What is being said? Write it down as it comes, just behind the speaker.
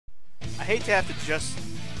I hate to have to just...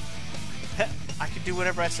 I can do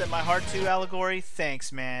whatever I set my heart to, Allegory.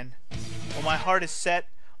 Thanks, man. Well, my heart is set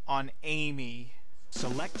on Amy.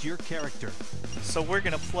 Select your character. So we're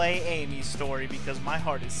gonna play Amy's story because my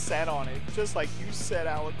heart is set on it, just like you said,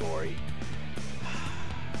 Allegory.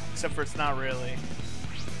 Except for it's not really.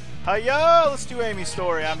 Hiya! Let's do Amy's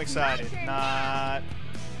story. I'm excited. Not.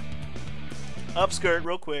 Upskirt,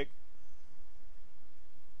 real quick.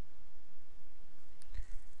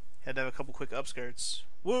 Had to have a couple quick upskirts.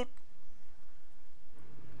 Woot!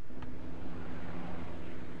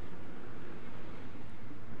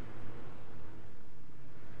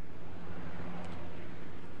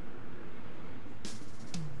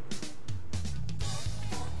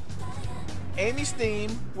 Amy's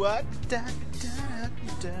theme. What? Da, da,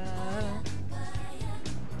 da, da.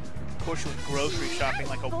 Of course, she went grocery shopping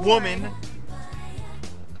like a woman.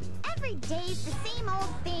 Every day's the same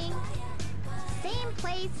old thing. Same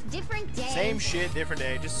place, different day. Same shit, different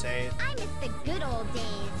day. Just say it. I miss the good old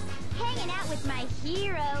days. Hanging out with my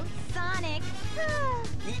hero, Sonic.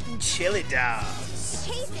 Eating chili dogs.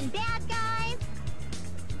 Chasing bad guys.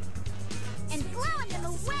 And blowing them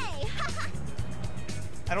away.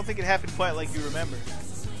 I don't think it happened quite like you remember.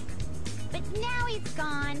 But now he's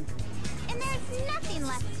gone. And there's nothing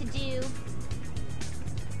left to do.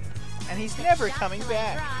 And he's never coming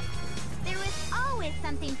back. There was always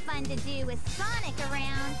something fun to do with Sonic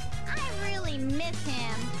around. I really miss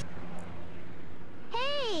him.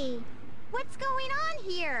 Hey, what's going on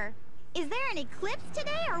here? Is there an eclipse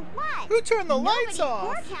today or what? Who turned the lights off?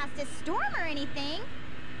 Nobody forecast a storm or anything.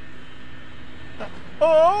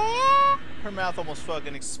 Oh! Her mouth almost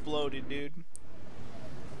fucking exploded, dude.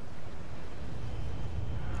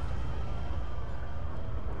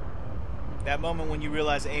 That moment when you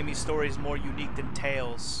realize Amy's story is more unique than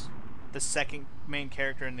Tails, the second main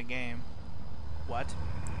character in the game. What?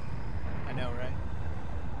 I know, right?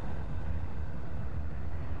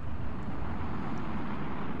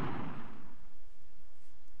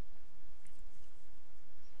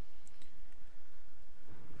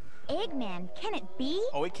 Eggman, can it be?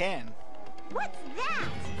 Oh, it can. What's that?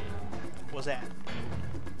 What's that?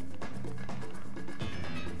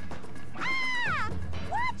 Ah!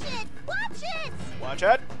 Watch it! Watch it! Watch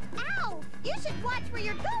it. Ow! You should watch where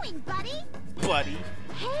you're going, buddy! Buddy.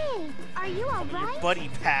 Hey, are you alright? Your buddy,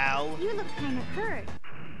 pal. You look kind of hurt.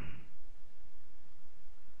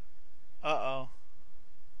 Uh-oh.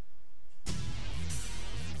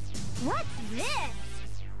 What's this?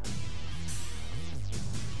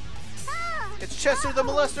 Ah! It's Chester the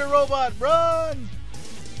Molester Robot. Run!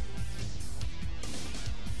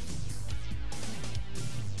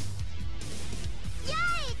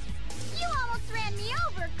 Yikes! You almost ran me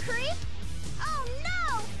over, creep! Oh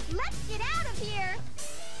no! Let's get out of here!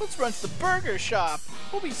 Let's run to the burger shop.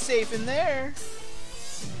 We'll be safe in there.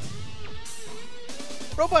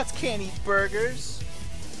 Robots can't eat burgers.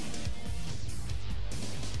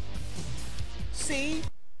 See?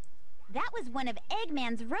 That was one of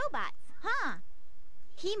Eggman's robots, huh?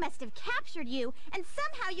 He must have captured you, and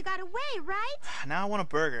somehow you got away, right? Now I want a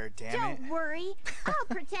burger, damn it. Don't worry. I'll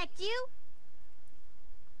protect you.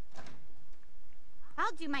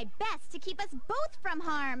 I'll do my best to keep us both from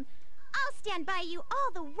harm. I'll stand by you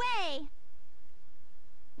all the way.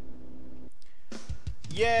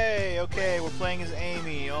 Yay, okay, we're playing as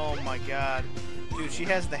Amy. Oh my god. Dude, she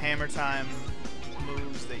has the hammer time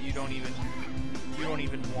moves that you don't even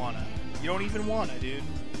wanna. You don't even wanna, dude.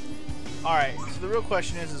 Alright, so the real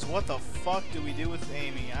question is what the fuck do we do with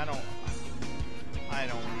Amy? I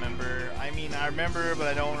don't remember. I mean, I remember, but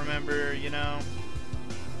I don't remember, you know?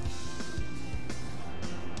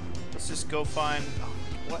 Let's just go find...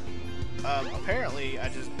 what? Apparently, I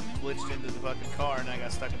just glitched into the fucking car and I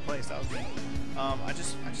got stuck in place. That was me. I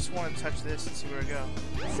just want to touch this and see where I go.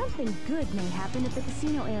 Something good may happen at the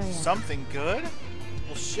casino area. Something good?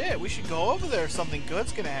 Well, shit, we should go over there if something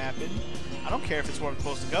good's gonna happen. I don't care if it's where I'm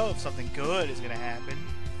supposed to go, if something good is gonna happen.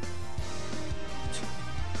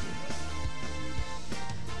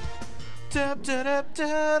 Da da da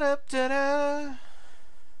da da da da.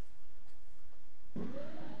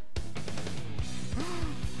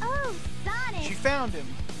 Oh, Sonic! She found him.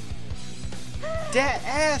 That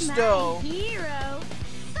ass, though. My hero,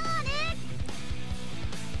 Sonic!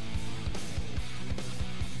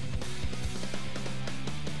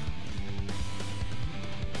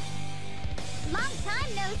 Long time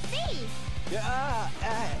no see.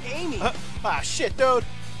 Amy. Shit, dude.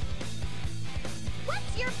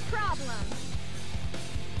 What's your problem?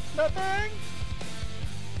 Nothing.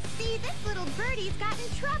 See, this little birdie's got in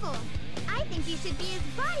trouble. I think you should be his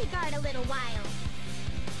bodyguard a little while.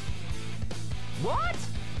 What?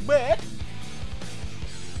 What?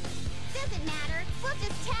 Doesn't matter. We'll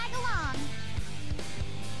just tag along.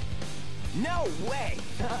 No way!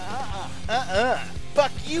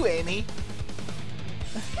 Fuck you, Amy.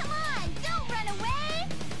 Come on, don't run away!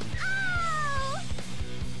 Oh!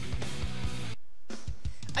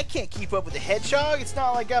 I can't keep up with the hedgehog. It's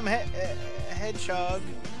not like I'm a hedgehog.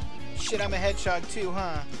 Shit, I'm a hedgehog too,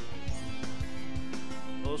 huh?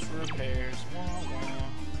 Close for repairs. Wah, wah.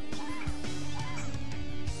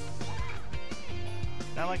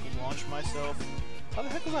 Did I like launch myself? How the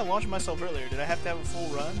heck was I launching myself earlier? Did I have to have a full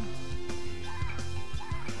run?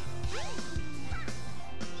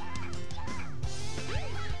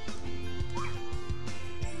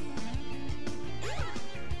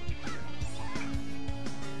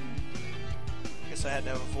 Guess I had to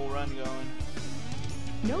have a full run going.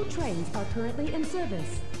 No trains are currently in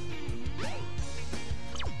service.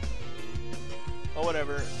 Oh,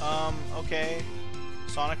 whatever. Okay.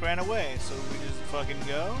 Sonic ran away, so we just fucking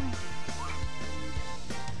go?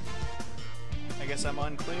 I guess I'm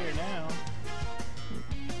unclear now.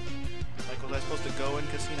 Like, was I supposed to go in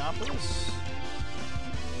Casinopolis?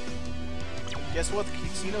 Guess what? The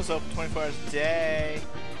casino's open 24 hours a day.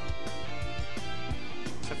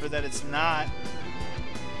 Except for that it's not.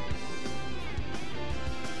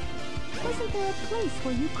 Wasn't there a place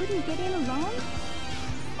where you couldn't get in alone?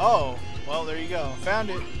 Oh, well, there you go. Found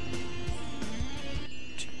it.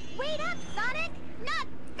 Wait up, Sonic! Not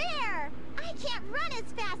fair! I can't run as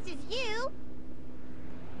fast as you!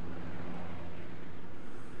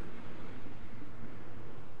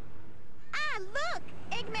 Ah, look!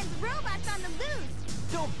 Eggman's robot's on the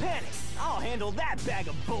loose! Don't panic! I'll handle that bag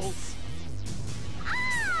of bolts!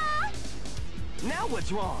 Ah! Now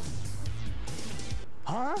what's wrong?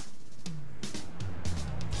 Huh?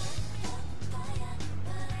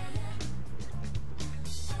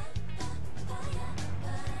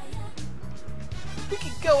 We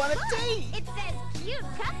could go on a date! It says cute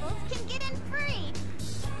couples can get in free!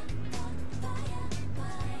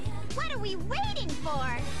 What are we waiting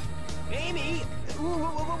for? Amy!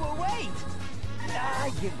 Wait!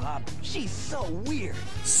 I give up. She's so weird.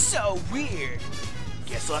 So weird!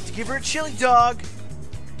 Guess I'll have to give her a chili dog!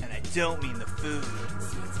 And I don't mean the food.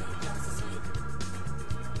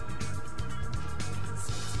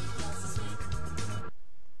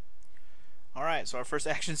 Alright, so our first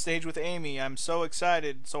action stage with Amy. I'm so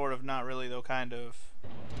excited, sort of, not really though, kind of.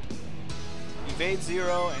 Evade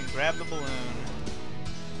Zero and grab the balloon. I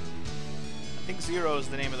think Zero is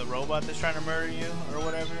the name of the robot that's trying to murder you, or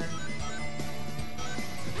whatever.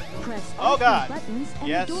 Press Oh all three God! buttons and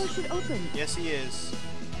Yes. the door should open. Yes, he is.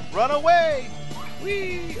 Run away!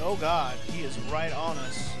 Whee! Oh God, he is right on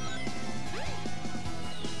us.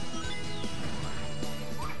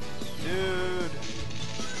 Dude!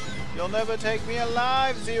 You'll never take me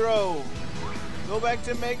alive, Zero! Go back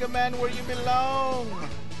to Mega Man where you belong!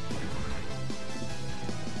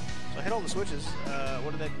 So I hit all the switches.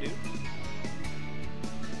 What did that do?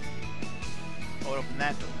 Oh, it opened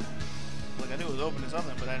that door. Like, I knew it was opening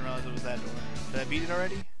something, but I didn't realize it was that door. Did I beat it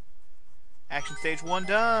already? Action stage 1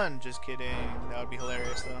 done! Just kidding. That would be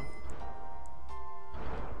hilarious, though.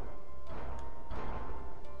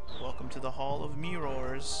 Welcome to the Hall of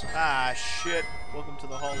Mirrors. Ah, shit. Welcome to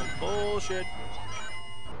the Hall of Bullshit.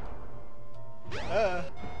 Dude,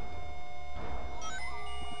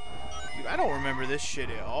 I don't remember this shit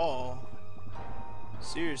at all.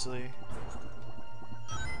 Seriously.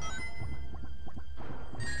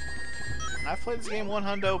 I've played this game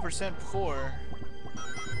 100% before.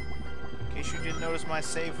 In case you didn't notice my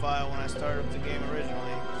save file when I started up the game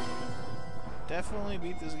originally. Definitely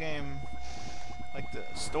beat this game. Like the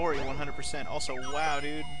story 100%. Also, wow,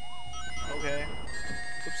 dude. Okay.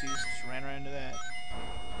 Oopsies, just ran right into that.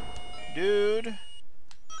 Dude.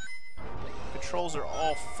 Controls are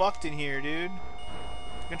all fucked in here, dude.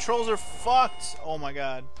 Controls are fucked. Oh my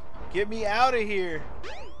god. Get me out of here.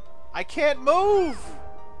 I can't move.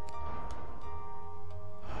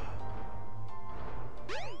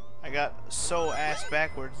 I got so ass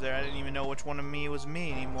backwards there, I didn't even know which one of me was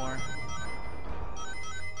me anymore.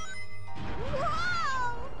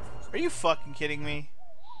 Whoa! Are you fucking kidding me?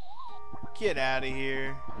 Get out of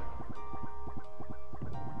here.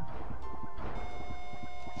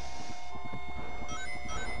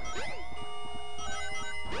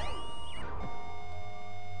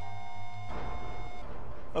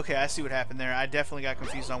 Okay, I see what happened there. I definitely got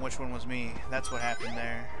confused on which one was me. That's what happened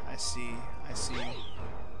there. I see. I see.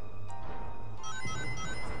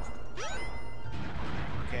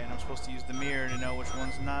 Okay, and I'm supposed to use the mirror to know which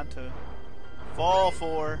ones not to fall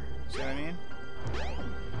for. See what I mean?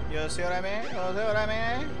 You see what I mean? You see what I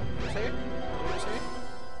mean? You see? You see?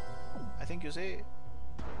 think you see.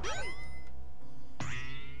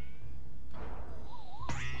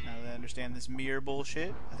 Now that I understand this mirror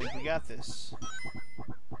bullshit, I think we got this.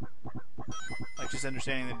 Like, just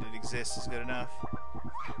understanding that it exists is good enough.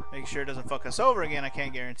 Make sure it doesn't fuck us over again, I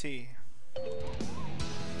can't guarantee.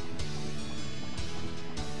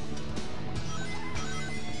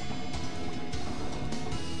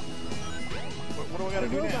 What do I gotta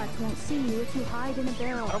do now? Robots won't see you if you hide in a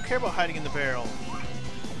barrel. I don't care about hiding in the barrel.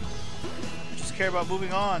 I just care about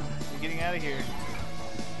moving on and getting out of here.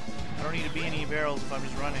 I don't need to be in any barrels if I'm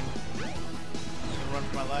just running. I'm just gonna run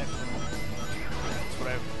for my life. That's what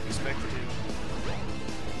I expect to do.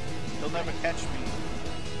 They'll never catch me.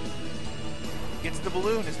 Get to the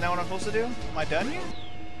balloon. Isn't that what I'm supposed to do? Am I done here?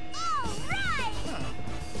 Alright! Huh.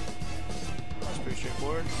 That's pretty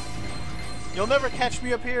straightforward. You'll never catch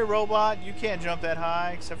me up here, robot. You can't jump that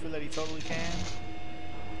high, except for that he totally can.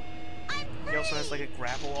 He also has like a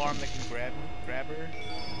grapple arm that can grab her.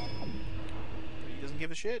 But he doesn't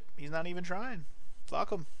give a shit. He's not even trying.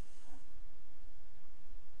 Fuck him.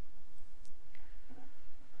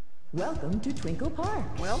 Welcome to Twinkle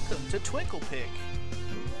Park. Welcome to Twinkle Pick.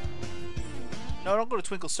 No, don't go to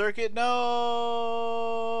Twinkle Circuit. No.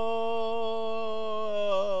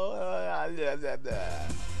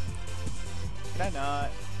 Can I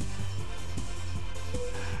not?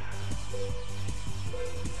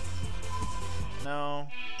 No.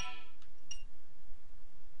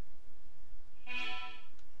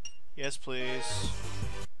 Yes, please.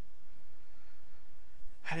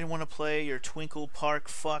 I didn't want to play your Twinkle Park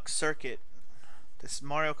fuck circuit. This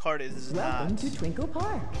Mario Kart is not. Welcome to Twinkle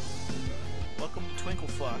Park. Welcome to Twinkle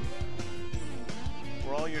Fuck,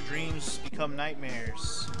 where all your dreams become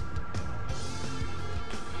nightmares.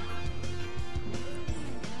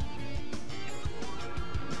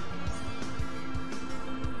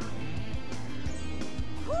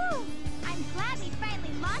 Whew! I'm glad we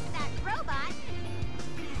finally lost that robot.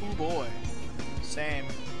 Oh boy. Same.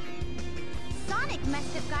 Sonic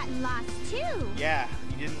must have gotten lost too. Yeah,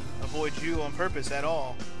 he didn't avoid you on purpose at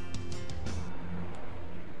all.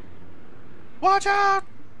 Watch out!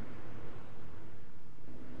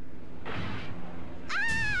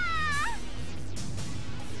 Ah!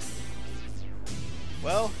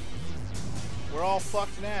 Well, we're all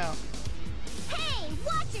fucked now. Hey,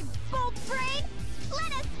 watch it, bolt brain!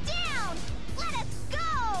 Let us down! Let us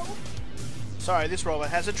go! Sorry, this robot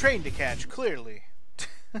has a train to catch, clearly.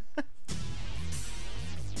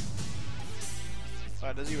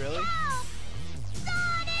 Wow, does he really? Help!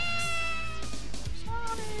 Sonic!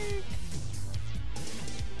 Sonic!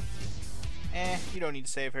 You don't need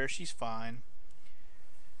to save her. She's fine.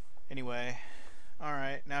 Anyway.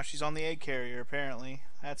 Alright, now she's on the egg carrier, apparently.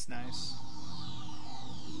 That's nice.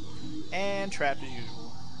 And trapped as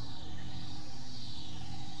usual.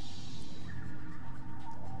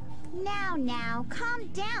 Now, calm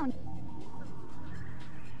down.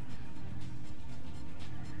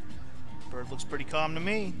 Bird looks pretty calm to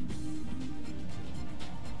me.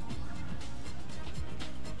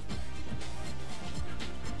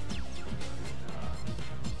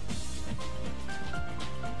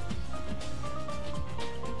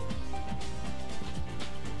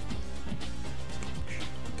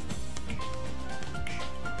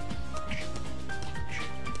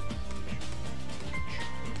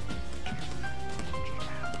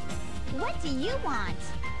 What do you want?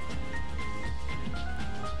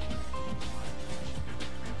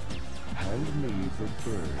 Hand me the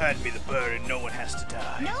bird. Hand me the bird and no one has to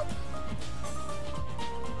die. Nope.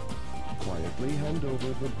 Quietly hand over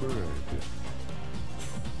the bird.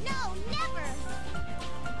 No, never.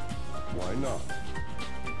 Why not?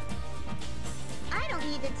 I don't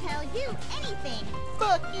need to tell you anything.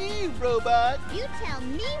 Fuck you, robot! You tell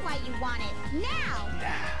me why you want it. Now.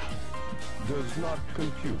 Does not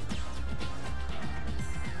compute.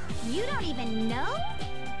 You don't even know?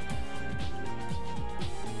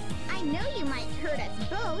 I know you might hurt us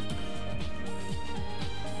both.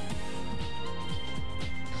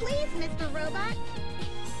 Please, Mr. Robot.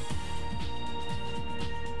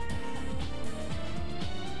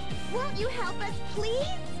 Won't you help us,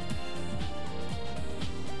 please?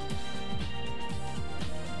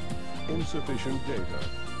 Insufficient data.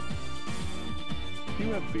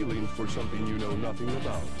 You have feelings for something you know nothing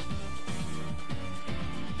about.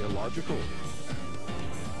 Illogical.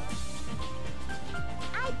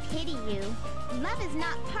 I pity you. Love is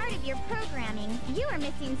not part of your programming. You are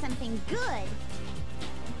missing something good.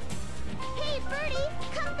 Hey, Birdie,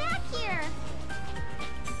 come back here.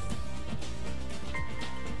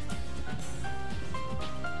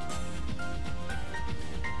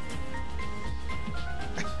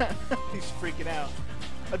 He's freaking out.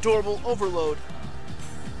 Adorable overload.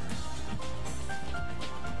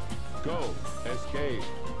 Go. Escape.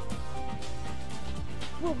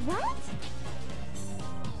 Well, what?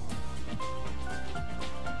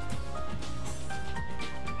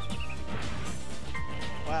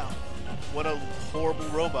 Wow. What a horrible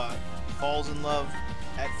robot. Falls in love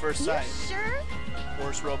at first sight. You sure?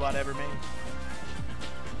 Worst robot ever made.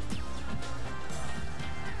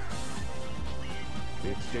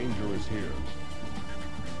 It's dangerous here.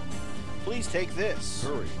 Please take this.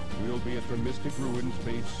 Hurry. We'll be at the Mystic Ruins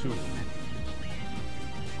base soon.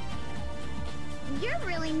 You're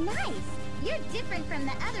really nice. You're different from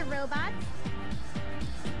the other robots.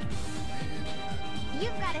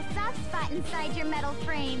 You've got a soft spot inside your metal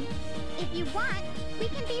frame. If you want, we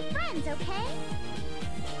can be friends, okay?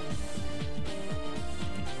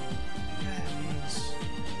 Friends.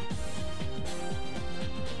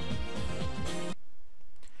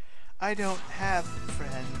 I don't have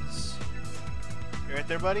friends. You right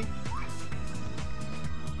there, buddy?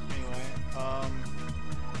 Anyway,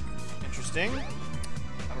 interesting.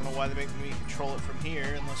 I don't know why they make me control it from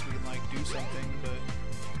here unless we can, like, do something, but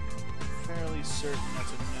fairly certain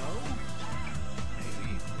that's a no.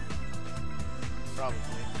 Maybe.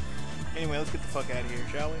 Probably. Anyway, let's get the fuck out of here,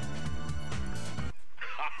 shall we?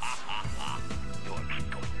 You're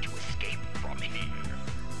not going to escape from here.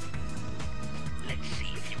 Let's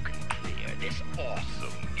see if you can clear this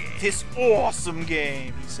awesome game. This awesome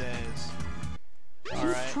game, he says. Keep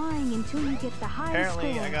Alright. trying until you get the highest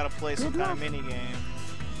Apparently, score. I gotta play some Good kind of luck. mini game.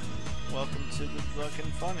 Welcome to the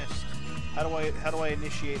fucking funnest. How do I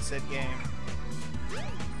initiate said game?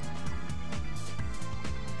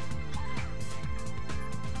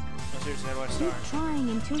 No, seriously, how do I start? Keep trying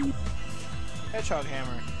until you... Hedgehog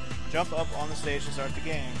hammer. Jump up on the stage to start the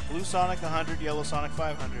game. Blue Sonic 100, Yellow Sonic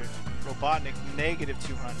 500. Robotnik negative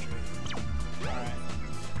 200. Alright.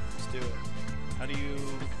 Let's do it. How do you...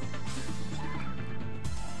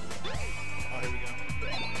 Oh, here we go.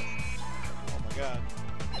 Oh my god.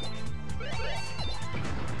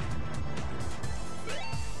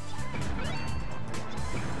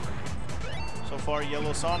 So far,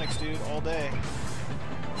 Yellow Sonics, dude, all day.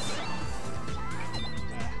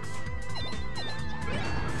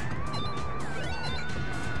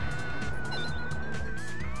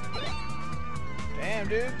 Damn,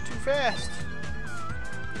 dude, too fast.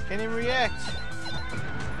 Can't even react.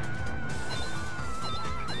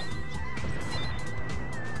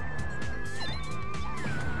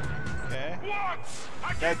 Okay.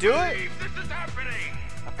 Did I do it? This is happening.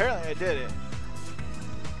 Apparently I did it.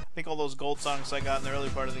 I think all those gold Sonics I got in the early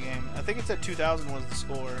part of the game. I think it said 2000 was the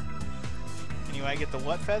score. Anyway, I get the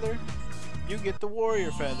what feather? You get the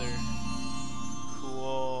warrior feather.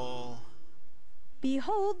 Cool.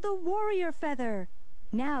 Behold the warrior feather.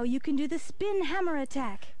 Now you can do the spin hammer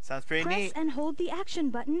attack. Sounds pretty Press neat. and hold the action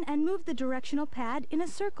button and move the directional pad in a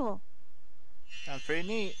circle. Sounds pretty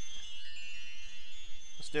neat.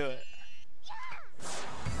 Let's do it.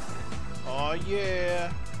 Oh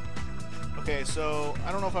yeah. Okay, so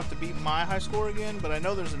I don't know if I have to beat my high score again, but I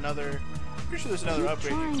know there's another. Pretty sure there's another Keep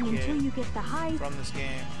upgrade trying you can until get you get the high... from this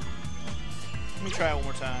game. Let me try it one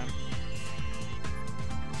more time.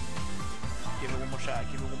 Give it one more shot.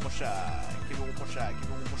 Give it one more shot. Give it one more shot. Give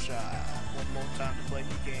it one more shot. One more time to play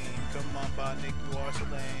the game. Come on, Botnik, you are so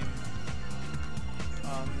lame.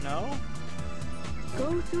 No.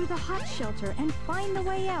 Go through the hot shelter and find the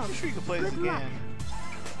way out. I'm sure you can play this Good luck. again.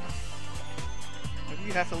 Maybe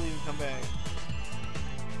you have to leave and come back.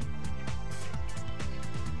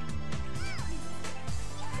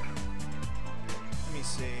 Let me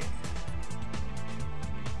see.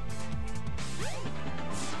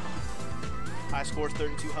 High score's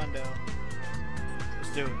 32 hundo.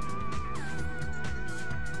 Let's do it.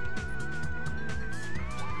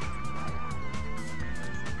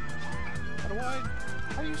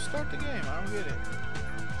 How do you start the game? I don't get it.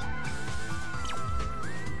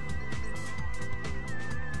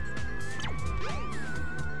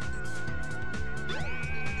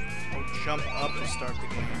 Oh, jump up to start the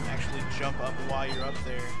game. Actually jump up while you're up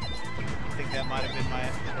there. I think that might have been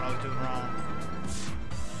what I was doing wrong.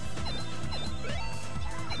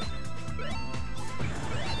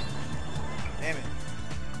 Damn it.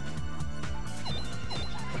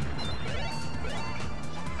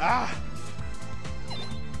 Ah!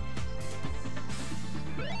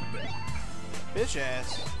 Bitch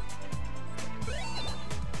ass.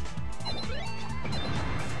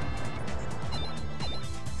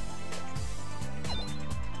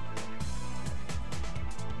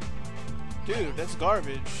 Dude, that's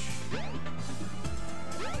garbage.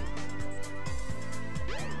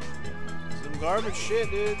 Some garbage shit,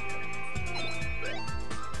 dude.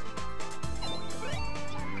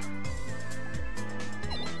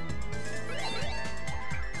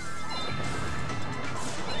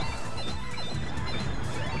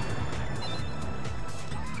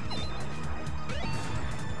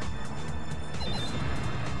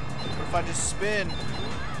 if I just spin?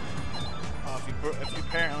 Oh, if you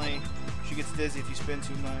apparently she gets dizzy if you spin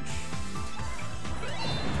too much.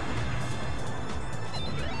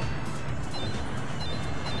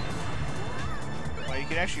 Well, you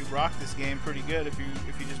can actually rock this game pretty good if you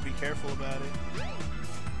just be careful about it.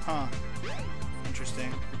 Huh.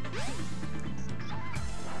 Interesting.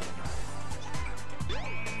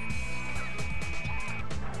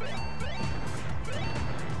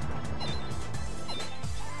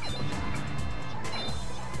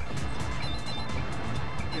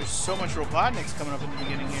 There's so much Robotniks coming up in the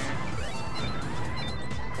beginning here.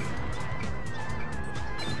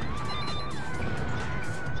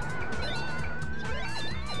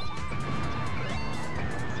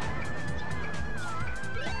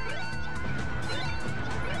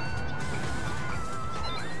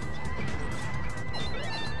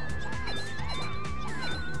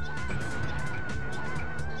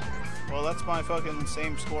 Well, that's my fucking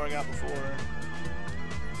same score I got before.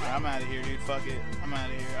 Alright, I'm out of here, dude. Fuck it. I'm out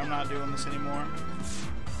of here. I'm not doing this anymore.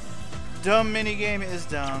 Dumb minigame is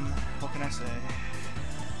dumb. What can I say?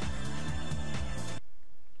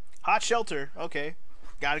 Hot shelter. Okay.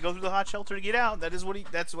 Gotta go through the hot shelter to get out. That is what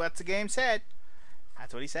that's what the game said.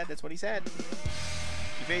 That's what he said. That's what he said.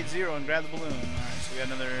 You paid 0 and grab the balloon. Alright, so we got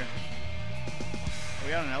another... Are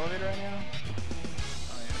we on an elevator right now?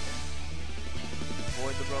 Oh, yeah, okay.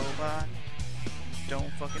 Avoid the robot.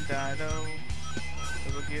 Don't fucking die, though.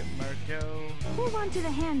 It'll get murked. Hold on to the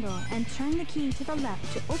handle and turn the key to the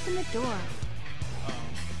left to open the door. Oh.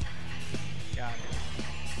 Got it.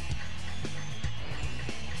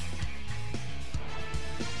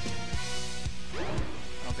 I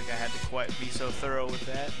don't think I had to quite be so thorough with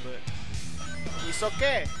that, but it's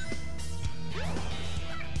okay.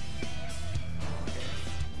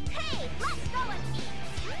 Hey, let's go with me.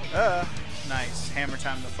 Nice. Hammer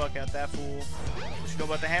time the fuck out that fool. What you know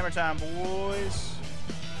about the hammer time, boys?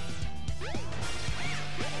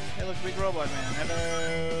 Hey, look, big robot man.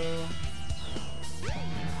 Hello.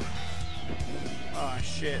 Oh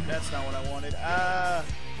shit, that's not what I wanted.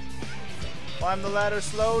 Climb the ladder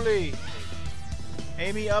slowly.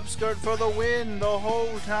 Amy Upskirt for the win the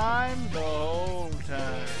whole time. The whole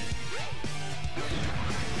time. Oh.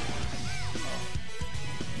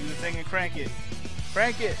 Do the thing and crank it.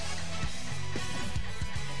 Crank it.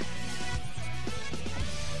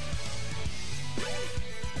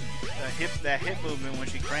 That hip movement when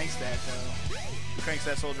she cranks that though. She cranks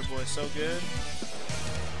that soldier boy so good.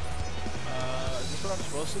 Is this what I'm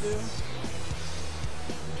supposed to do?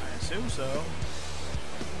 I assume so.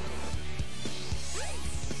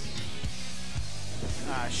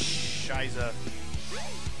 Ah, shiza.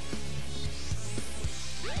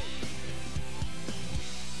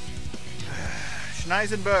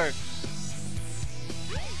 Schneisenberg.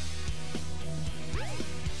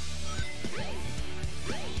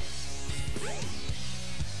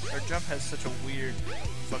 Her jump has such a weird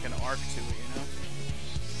fucking arc to it, you know?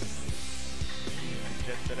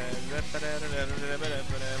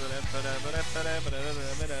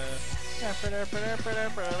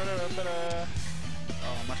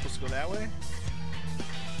 Oh, am I supposed to go that way?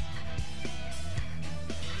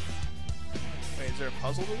 Wait, is there a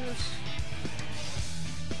puzzle to this?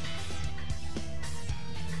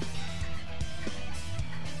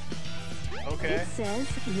 Okay. It says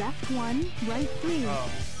left 1, right 3. Oh.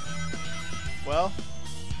 Well,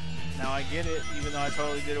 now I get it, even though I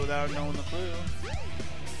totally did it without knowing the clue.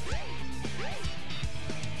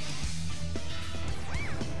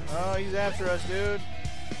 Oh, he's after us, dude.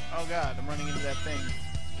 Oh god, I'm running into that thing.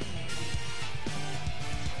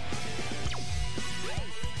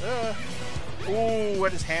 Ooh, I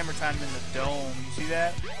just hammer time in the dome. You see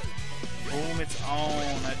that? Boom, it's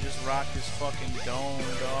on. I just rocked this fucking dome,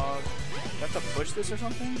 dog. Do I have to push this or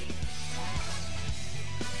something?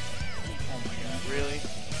 Oh my god, really?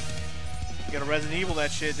 You gotta Resident Evil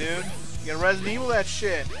that shit, dude. You gotta Resident Evil that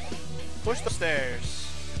shit. Push the stairs.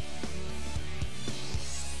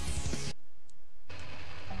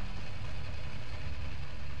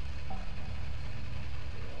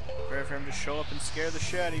 Prepare for him to show up and scare the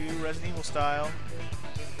shit out of you, Resident Evil style.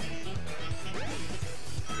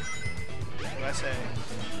 What do I say?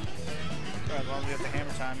 As long as we have the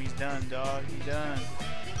hammer time, he's done, dog. He's done.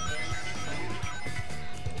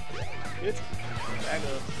 Bitch. Back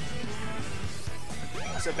up.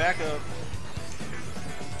 I said back up.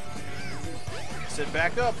 I said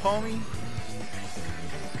back up, homie.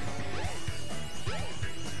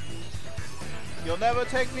 You'll never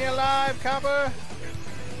take me alive, copper.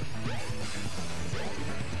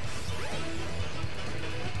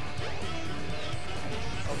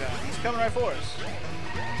 Oh god, he's coming right for us.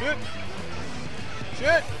 Shit.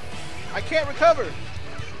 Shit. I can't recover.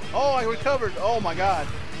 Oh, I recovered. Oh my god.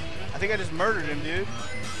 I think I just murdered him, dude.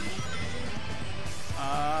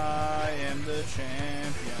 I am the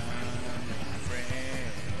champion, my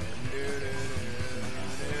friend.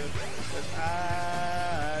 'Cause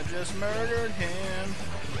I just murdered him.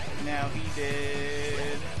 Now he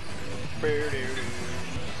dead. I am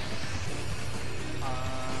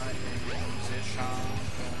the champion.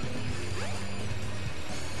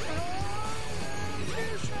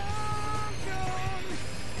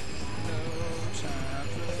 No time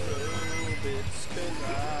for robots, 'cause I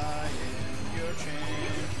am your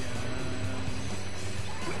champion.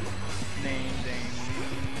 Named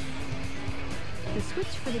Amy. The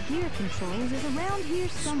switch for the gear controls is around here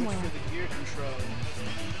somewhere. Switch for the gear control.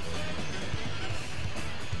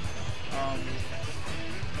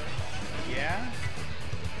 Yeah?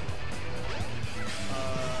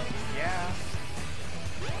 Yeah.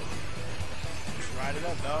 Just ride it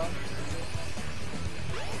up, dog.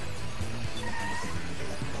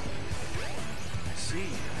 I see.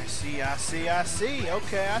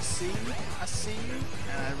 Okay, I see you.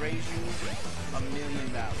 And I raise you $1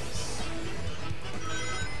 million.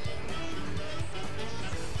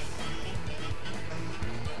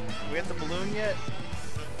 We at the balloon yet?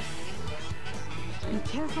 Be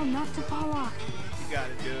careful not to fall off. You got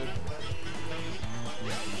it, dude.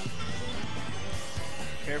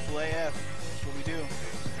 Careful AF. That's what we do.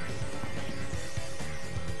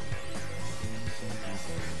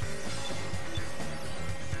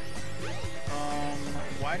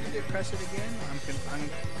 Why did it press it again?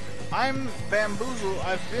 I'm bamboozled.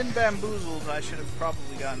 I've been bamboozled. I should have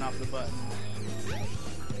probably gotten off the button.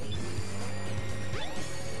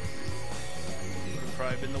 Would have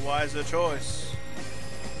probably been the wiser choice.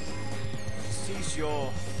 Cease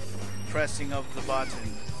your pressing of the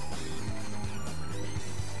button.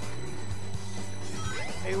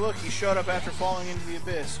 Hey look, he showed up after falling into the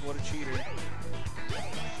abyss. What a cheater.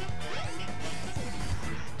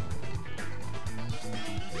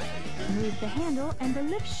 Move the handle and the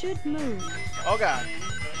lift should move. Oh god.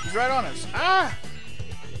 He's right on us. Ah!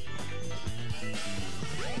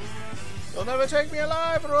 You'll never take me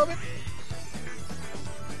alive, Robot.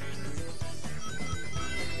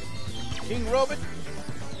 King Robot.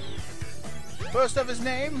 First of his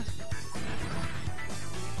name.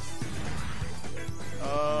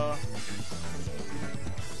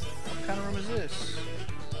 What kind of room is this?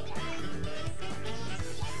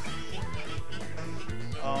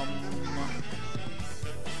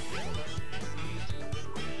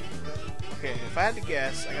 Okay, if I had to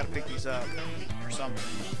guess, I gotta pick these up or something.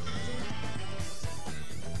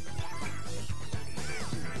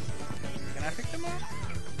 Can I pick them up?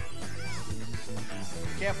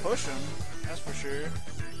 Can't push them, that's for sure.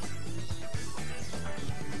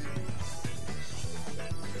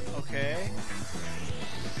 Okay.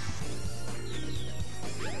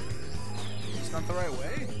 It's not the right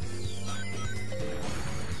way.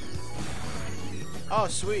 Oh,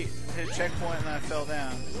 sweet. Hit a checkpoint and I fell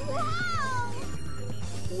down.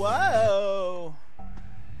 Whoa!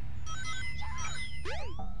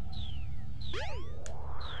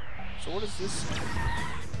 So what is this?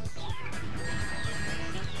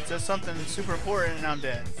 It says something super important and I'm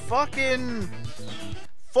dead. Fucking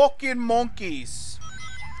monkeys!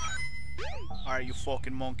 Alright, you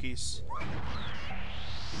fucking monkeys.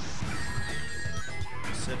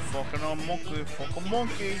 I said fucking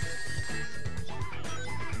monkey.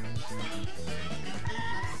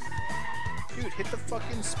 Dude, hit the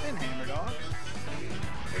fucking spin hammer, dog.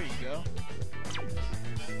 There you go.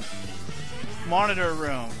 Monitor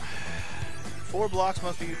room. 4 blocks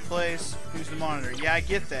must be placed. Use the monitor. Yeah, I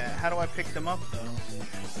get that. How do I pick them up, though?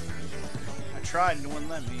 I tried and it wouldn't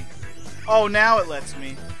let me. Oh, now it lets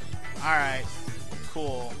me. Alright.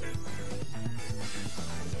 Cool.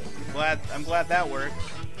 I'm glad that worked.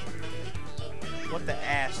 What the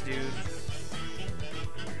ass, dude.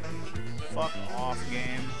 Fuck off,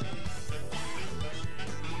 game.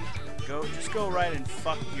 Just go right and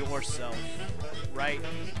fuck yourself. Right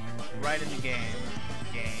in the game.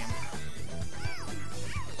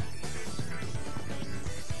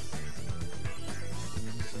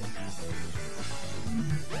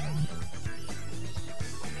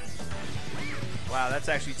 Wow, that's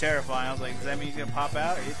actually terrifying. I was like, does that mean he's gonna pop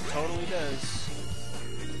out? It totally does.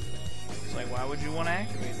 It's like, why would you want to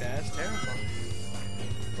activate that? That's terrifying.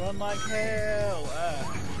 Run like hell.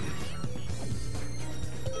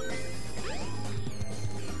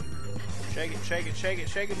 Shake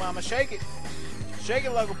it, mama, shake it! Shake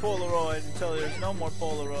it like a Polaroid until there's no more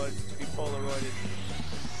Polaroids to be Polaroided.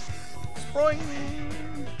 Spring!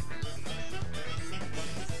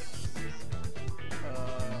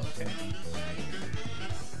 Okay.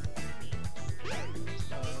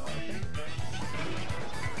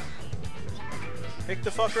 Pick the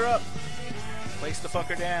fucker up. Place the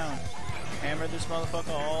fucker down. Hammer this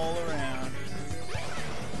motherfucker all around.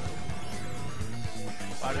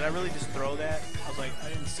 Wow, did I really just throw that? I was like, I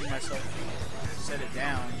didn't see myself set it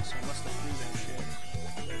down, so I must have threw that shit.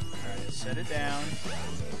 Alright, set it down.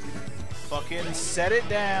 Fucking set it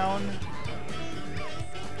down.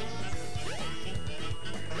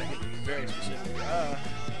 Very specific.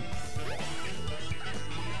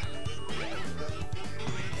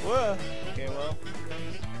 Whoa. Okay, well.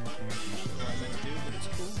 What I meant to do, but it's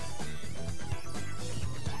cool.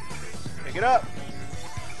 Pick it up.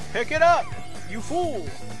 Pick it up, you fool.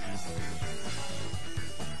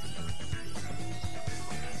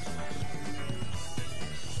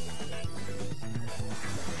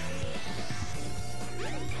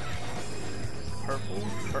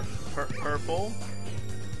 Purple.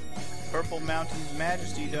 Purple Mountain's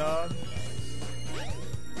Majesty, dog.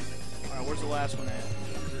 Alright, where's the last one at?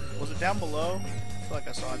 Was it down below? I feel like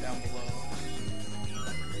I saw it down below.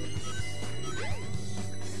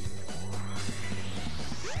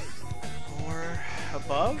 Or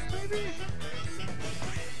above, maybe?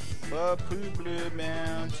 Purple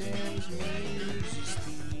Mountain's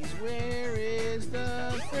Majesties, where is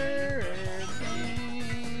the third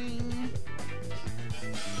thing?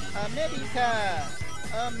 America!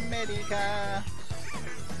 America,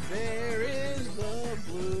 there is the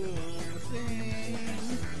blue thing,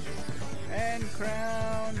 and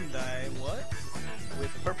crowned I what?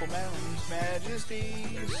 With Purple Mountain's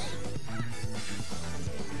Majesties.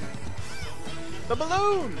 The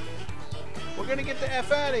balloon! We're gonna get the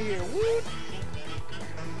F out of here. Woo!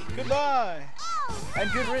 Goodbye!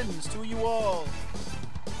 And good riddance to you all.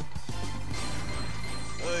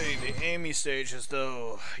 Hey, the Amy stage is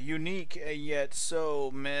though unique yet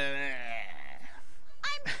so meh.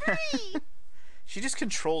 I'm free! She just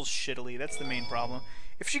controls shittily, that's the main problem.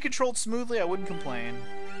 If she controlled smoothly, I wouldn't complain.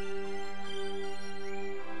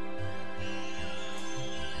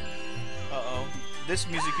 Uh-oh. This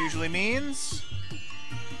music usually means...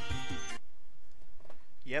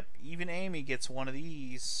 Yep, even Amy gets one of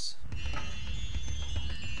these.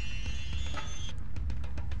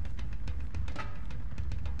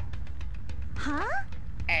 Huh?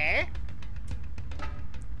 Eh?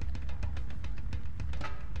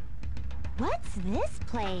 What's this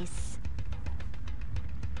place?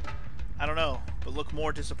 I don't know, but look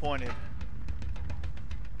more disappointed.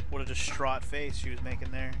 What a distraught face she was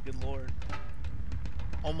making there. Good lord.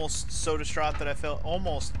 Almost so distraught that I felt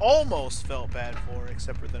almost felt bad for her,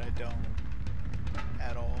 except for that I don't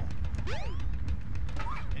at all.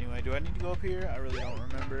 Anyway, do I need to go up here? I really don't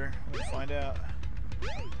remember. We'll find out.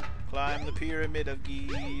 Climb the pyramid of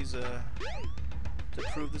Giza to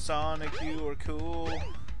prove the Sonic you are cool.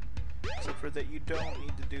 Except for that you don't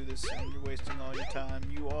need to do this and you're wasting all your time.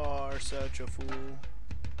 You are such a fool.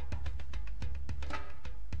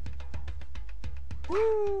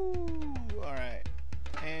 Woo! Alright.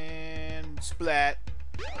 And splat.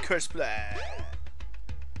 Curse splat.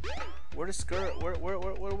 Where to skirt? What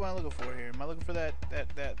am I looking for here? Am I looking for that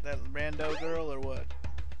rando girl or what?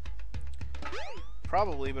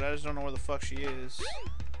 Probably, but I just don't know where the fuck she is.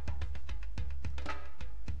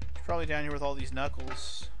 She's probably down here with all these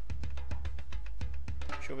knuckles.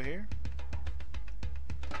 She over here?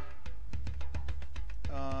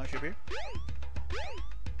 She over here?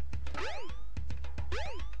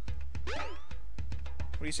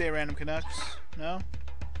 What do you say, random Canucks? No?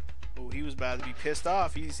 Oh, he was about to be pissed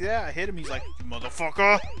off. He's, yeah, I hit him. He's like, you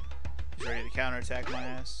motherfucker! He's ready to counterattack my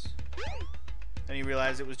ass. Then he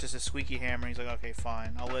realized it was just a squeaky hammer. He's like, okay,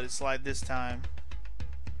 fine. I'll let it slide this time.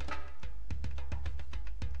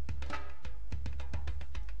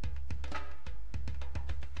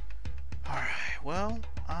 Alright, well,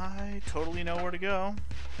 I totally know where to go.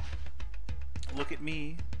 Look at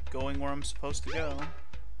me, going where I'm supposed to go.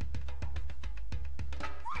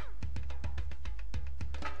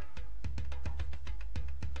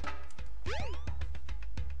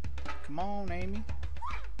 Come on, Amy.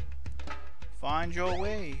 Find your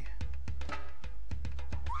way.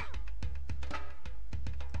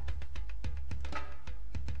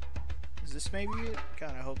 Is this maybe it?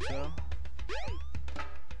 God, I hope so.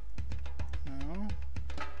 No.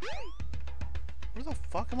 Where the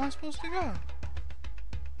fuck am I supposed to go?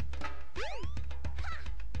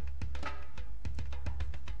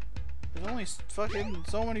 There's only fucking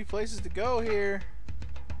so many places to go here.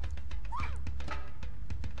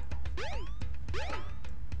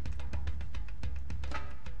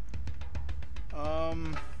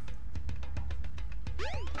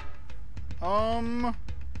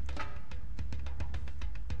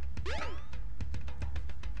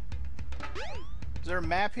 Is there a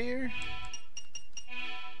map here?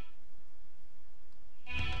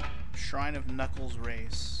 Shrine of Knuckles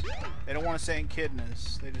Race. They don't want to say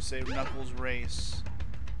Echidnas. They just say Knuckles Race.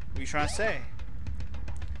 What are you trying to say?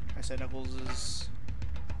 I said Knuckles is...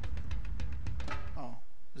 Oh.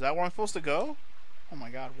 Is that where I'm supposed to go? Oh my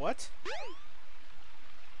god, what?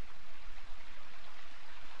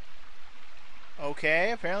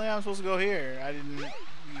 Okay, apparently I'm supposed to go here. I didn't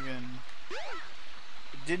even...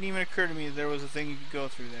 It didn't even occur to me that there was a thing you could go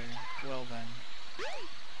through there. Well then.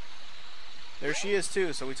 There she is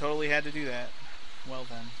too, so we totally had to do that. Well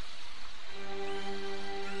then.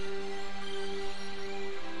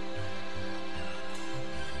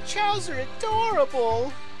 Chows are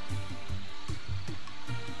adorable!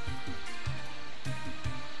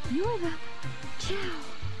 You're the Chow.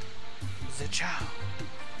 The Chow.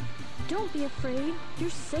 Don't be afraid.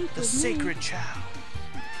 You're safe The with sacred me. Chow.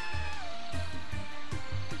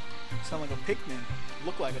 Sound like a Pikmin.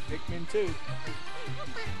 Look like a Pikmin too.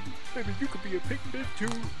 Baby, you could be a Pikmin too.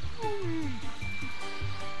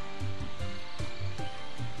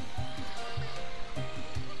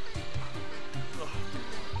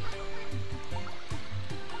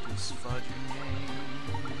 This fudging name.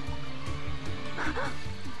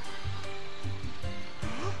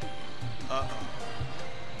 Uh-oh.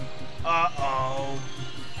 Uh-oh.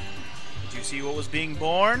 Did you see what was being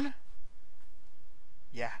born?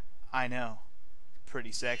 Yeah, I know.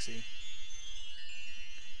 Pretty sexy.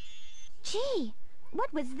 Gee,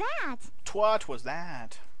 what was that? Twat was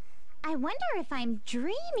that? I wonder if I'm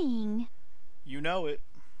dreaming. You know it.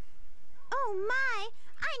 Oh my,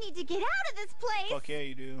 I need to get out of this place. Fuck yeah,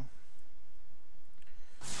 you do.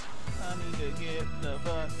 I need to get the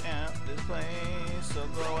fuck out this place. So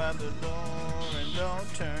go out the door and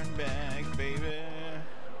don't turn back, baby.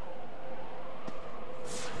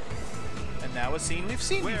 And now a scene we've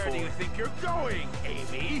seen Where before. do you think you're going,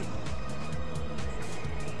 Amy?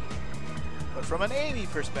 But from an Amy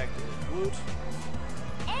perspective. Woot.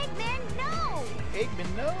 Eggman, no!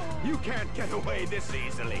 Eggman, no. You can't get away this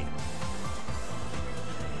easily.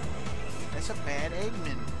 That's a bad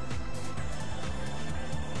Eggman.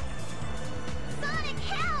 Sonic,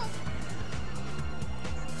 help!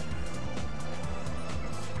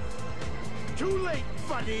 Too late,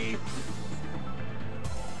 buddy.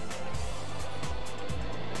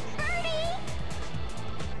 Birdie!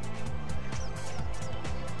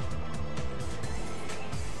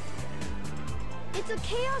 It's a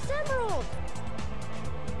Chaos Emerald.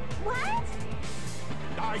 What?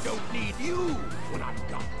 I don't need you when I've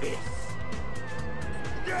got this.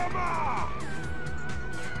 Gamma!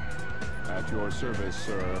 At your service,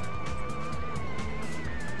 sir.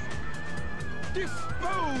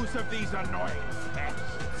 Dispose of these annoying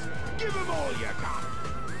pests. Give them all you got.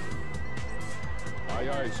 Aye,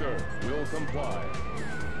 aye, sir. Will comply.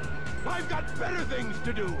 I've got better things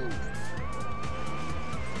to do.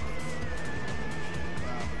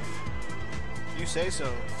 You say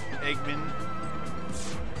so, Eggman.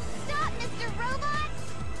 Stop, Mr. Robot!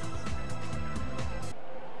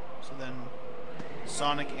 So then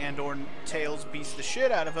Sonic and/or Tails beats the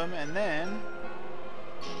shit out of him, and then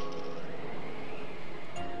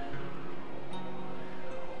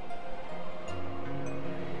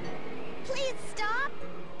Please stop!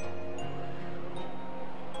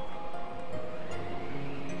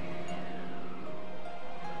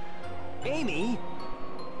 Amy?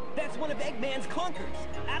 That's one of Eggman's clunkers.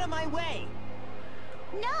 Out of my way.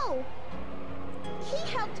 No!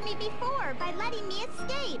 He helped me before by letting me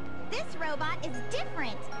escape. This robot is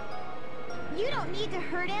different. You don't need to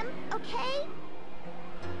hurt him, okay?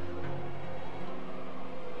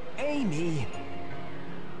 Amy.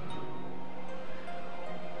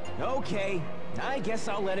 Okay, I guess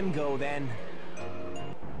I'll let him go then.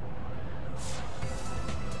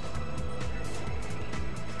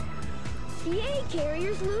 The A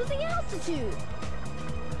carrier's losing altitude.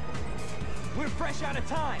 We're fresh out of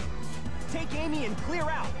time. Take Amy and clear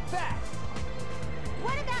out, fast.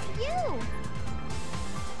 What about you?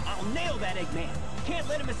 I'll nail that Eggman. Can't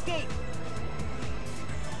let him escape.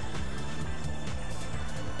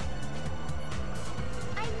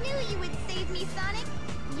 I knew you would save me, Sonic.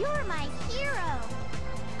 You're my hero.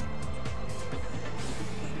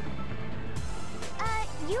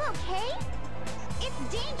 You okay? It's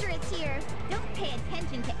dangerous here. Don't pay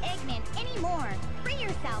attention to Eggman anymore. Free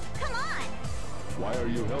yourself. Come on. Why are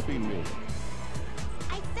you helping me?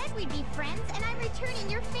 I said we'd be friends, and I'm returning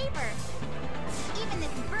your favor. Even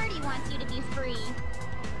this birdie wants you to be free.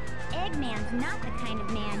 Eggman's not the kind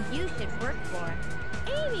of man you should work for.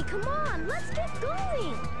 Amy, come on, let's get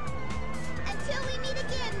going. Until we meet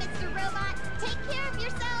again, Mr. Robot, take care of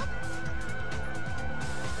yourself.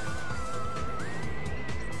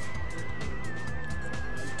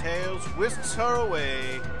 Tails whisks her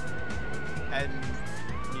away. And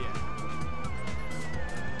yeah.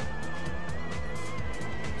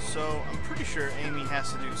 So I'm pretty sure Amy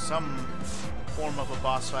has to do some form of a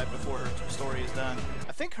boss fight before her story is done.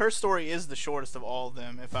 I think her story is the shortest of all of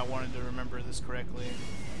them, if I wanted to remember this correctly.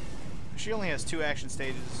 She only has 2 action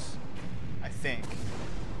stages, I think.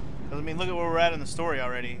 Because, I mean, look at where we're at in the story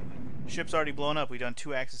already. Ship's already blown up. We've done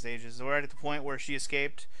 2 action stages. We're at the point where she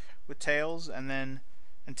escaped with Tails, and then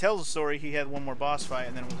in Tails' story, he had one more boss fight,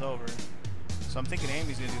 and then it was over. So I'm thinking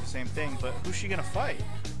Amy's going to do the same thing, but who's she going to fight?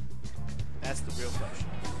 That's the real question.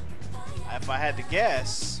 If I had to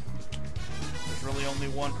guess, there's really only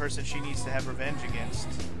one person she needs to have revenge against.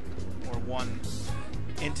 Or one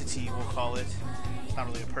entity, we'll call it. It's not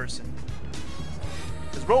really a person.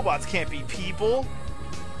 Because robots can't be people.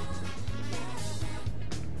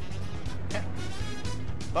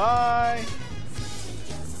 Bye.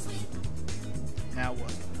 Now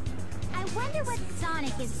what? I wonder what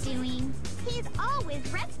Sonic is doing. He's always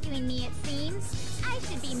rescuing me, it seems. I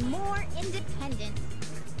should be more independent.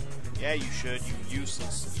 Yeah, you should, you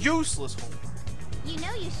useless whore. You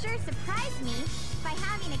know you sure surprised me by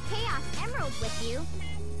having a Chaos Emerald with you.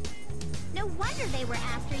 No wonder they were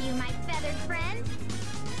after you, my feathered friend.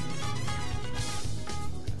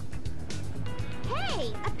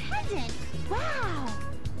 Hey, a pendant! Wow!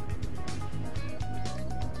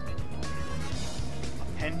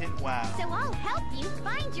 Pendant, wow. So I'll help you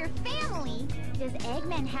find your family. Does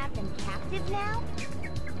Eggman have them captive now?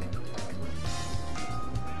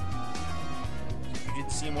 You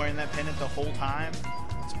didn't see him wearing that pendant the whole time?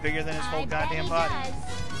 It's bigger than his whole goddamn body. Does.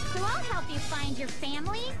 So I'll help you find your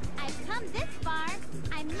family. I've come this far.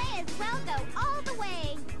 I may as well go all the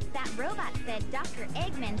way. That robot said Dr.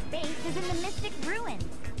 Eggman's base is in the Mystic Ruins.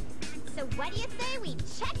 So what do you say we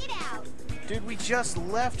check it out? Dude, we just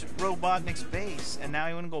left Robotnik's base, and now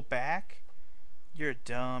you want to go back? You're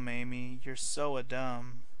dumb, Amy. You're so a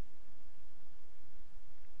dumb.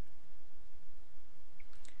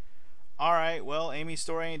 Alright, well, Amy's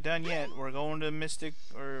story ain't done yet. We're going to Mystic,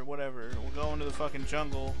 or whatever. We're going to the fucking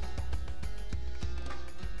jungle.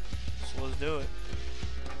 So let's do it.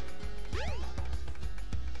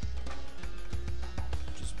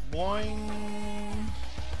 Just boing.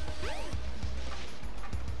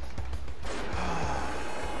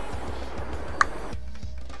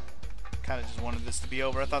 Kinda just wanted this to be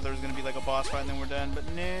over. I thought there was gonna be like a boss fight and then we're done, but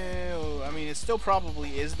no. I mean, it still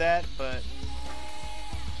probably is that, but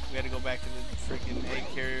we gotta go back to the freaking egg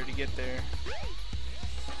carrier to get there.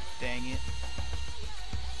 Dang it.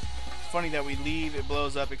 It's funny that we leave, it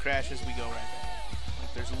blows up, it crashes, we go right back.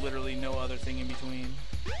 Like, there's literally no other thing in between.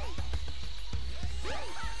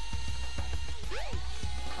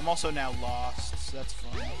 I'm also now lost, so that's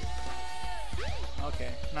fun.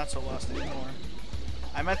 Okay, not so lost anymore.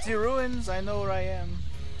 I'm at the ruins, I know where I am.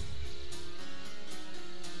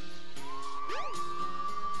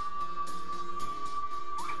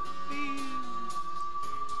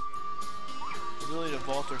 The ability to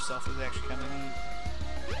vault herself is actually kind of neat.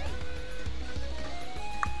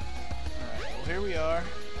 Alright, well here we are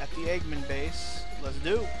at the Eggman base. Let's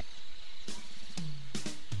do.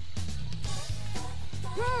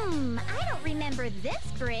 I don't remember this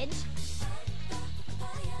bridge.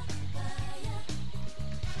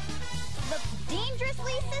 Looks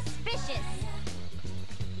dangerously suspicious.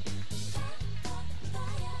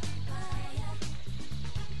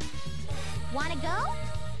 Wanna go?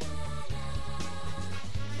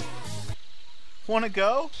 Wanna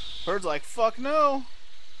go? Bird's like, fuck no.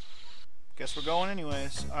 Guess we're going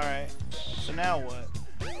anyways. Alright, so now what?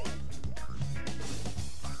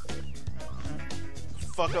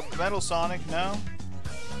 Fuck up Metal Sonic? No?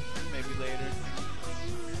 Maybe later.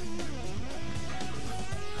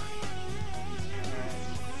 Alright,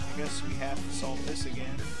 I guess we have to solve this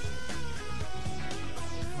again.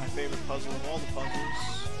 My favorite puzzle of all the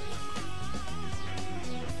puzzles.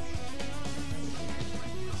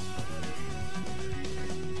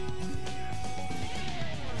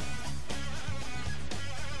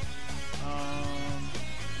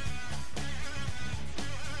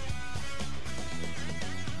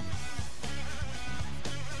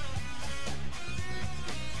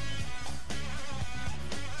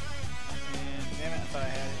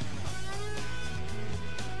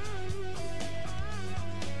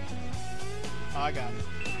 I got it.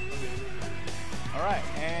 Alright,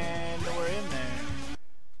 and we're in there.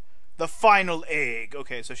 The final egg.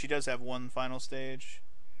 Okay, so she does have one final stage.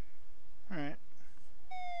 Alright.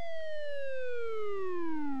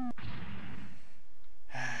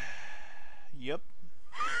 Yep.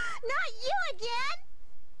 Not you again!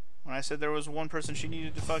 When I said there was one person she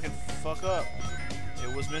needed to fucking fuck up.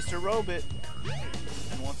 It was Mr. Robot.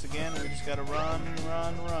 And once again, we just gotta run,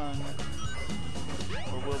 run, run.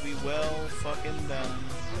 Or we'll be well fucking done.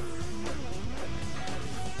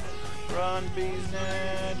 Run,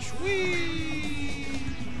 Beesnatch! Whee!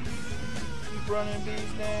 Keep running,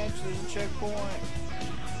 Beesnatch. There's a checkpoint.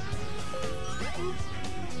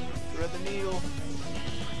 Thread the needle.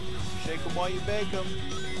 Shake them while you bake them.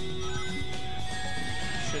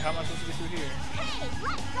 Shit, how am I supposed to get through here?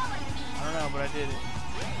 I don't know, but I did it.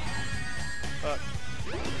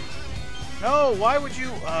 No, why would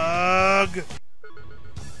you? Ugh!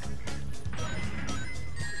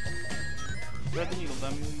 Thread the needle,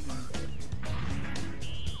 dummy. What are you doing?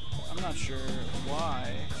 I'm not sure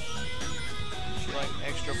why she like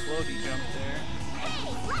extra floaty jump there.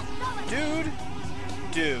 Dude!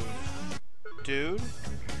 Dude. Dude?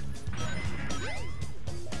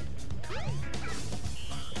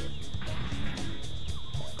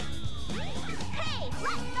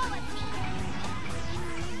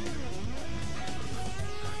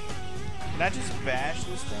 Can I just bash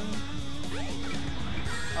this thing?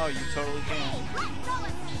 Oh, you totally can.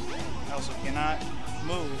 I also cannot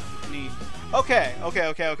move. Neat. Okay,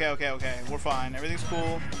 okay. We're fine. Everything's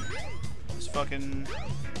cool. Just fucking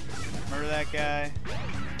murder that guy.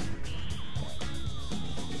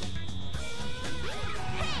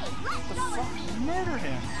 What the fuck? Murder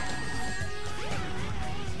him.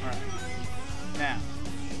 Alright. Now.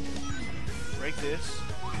 Break this.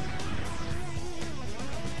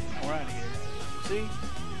 We're out of here. See?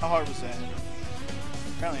 How hard was that?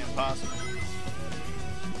 Apparently impossible.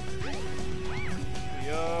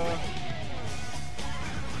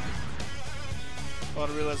 Thought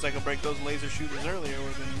I realized I could break those laser shooters earlier.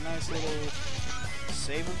 Would have been a nice little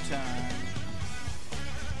save of time.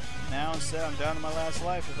 Now instead I'm down to my last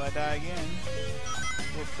life. If I die again,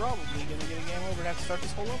 we're probably gonna get a game over and have to start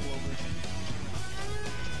this whole level over again.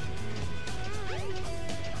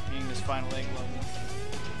 Being this final egg level.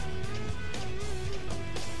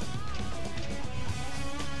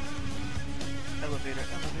 Elevator,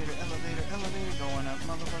 elevator, elevator, elevator, going up,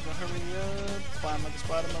 motherfucker, hurry up. Climb like a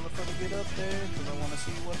spider, motherfucker, get up there, cause I wanna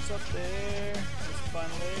see what's up there. There's the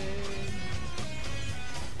final egg.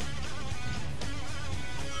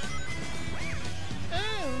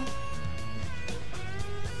 Oh.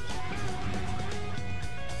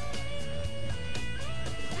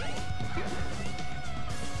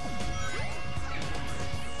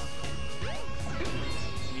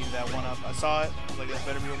 Needed that one up. I saw it. I was like, that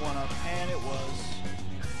better be a one up. And it was.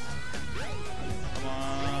 Come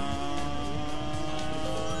on.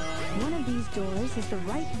 One of these doors is the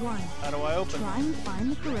right one. How do I open Try it? and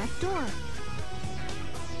find the correct door.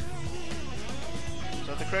 Is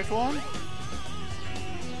that the correct one?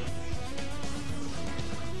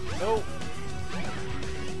 Nope.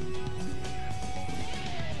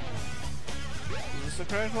 Is this the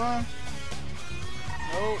correct one?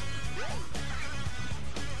 Nope.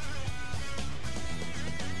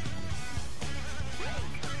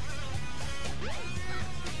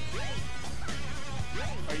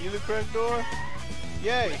 Are you the correct door?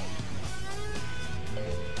 Yay!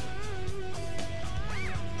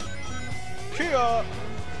 Kia!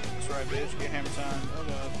 That's right, bitch. Get hammer time. Oh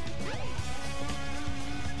god.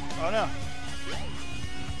 Oh no.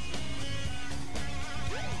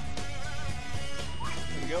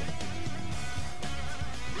 There we go.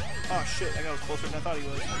 Oh shit, that guy was closer than I thought he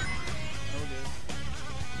was. Oh dude.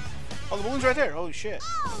 Oh, the balloon's right there. Holy shit.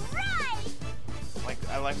 Like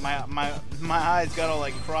I like my eyes got all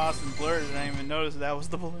like crossed and blurred and I didn't even notice that was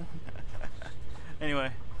the balloon.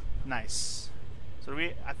 Anyway, nice. So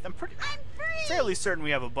I'm fairly certain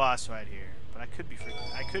we have a boss right here, but I could be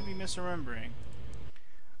misremembering.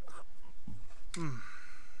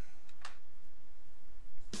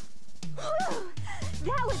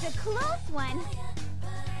 That was a close one.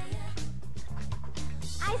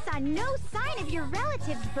 I saw no sign of your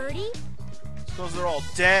relatives, Birdie. Suppose they're all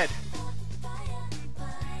dead.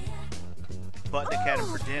 But they had him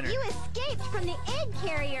for dinner. You escaped from the egg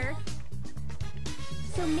carrier.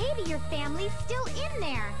 So maybe your family's still in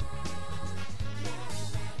there.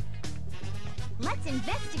 Let's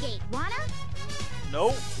investigate, wanna?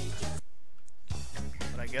 Nope.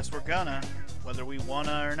 But I guess we're gonna, whether we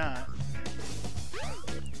wanna or not.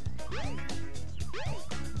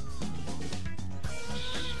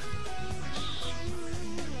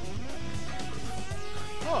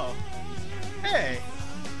 Oh. Hey.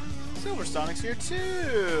 Silver Sonic's here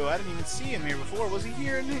too. I didn't even see him here before. Was he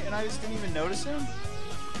here and I just didn't even notice him?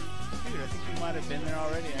 Dude, I think he might have been there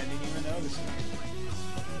already and I didn't even notice him.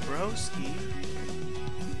 Broski.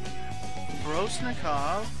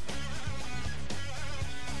 Brosnikov.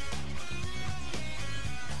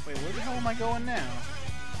 Wait, where the hell am I going now?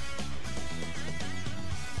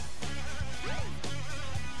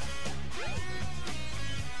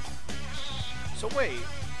 So wait,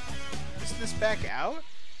 isn't this back out?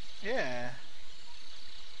 Yeah.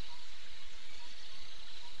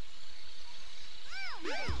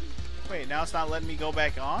 Wait, now it's not letting me go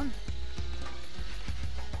back on?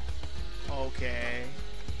 Okay.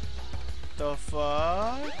 The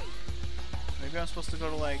fuck? Maybe I'm supposed to go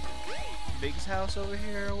to like Big's house over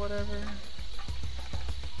here or whatever?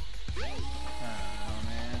 I don't know,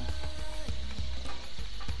 man.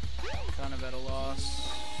 Kind of at a loss.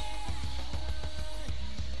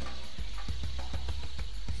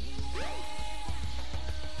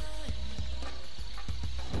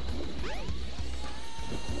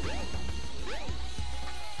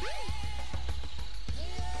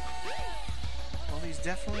 Well, he's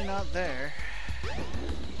definitely not there.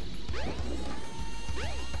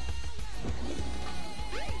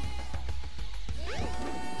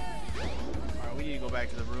 Alright, we need to go back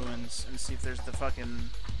to the ruins and see if there's the fucking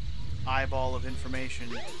eyeball of information.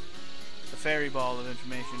 The fairy ball of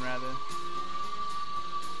information, rather.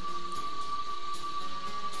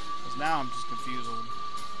 Because now I'm just confused.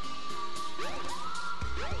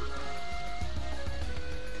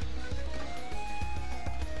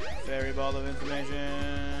 Fairy ball of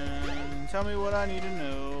information. Tell me what I need to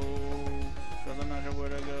know. Because I'm not sure where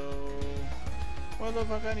to go. Where the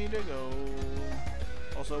fuck I need to go.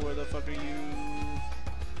 Also, where the fuck are you?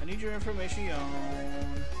 I need your information.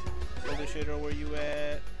 Holy shit, or where you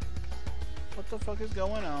at? What the fuck is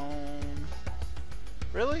going on?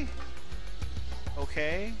 Really?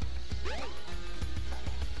 Okay.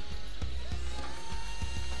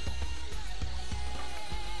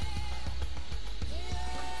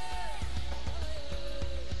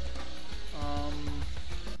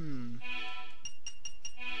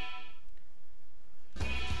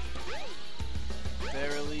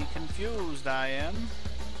 Verily confused I am.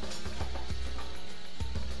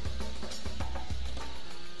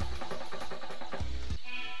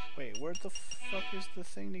 Wait, where the fuck is the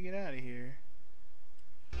thing to get out of here?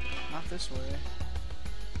 Not this way.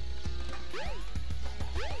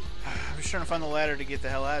 I'm just trying to find the ladder to get the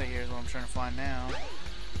hell out of here is what I'm trying to find now.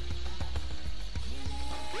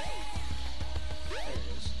 There it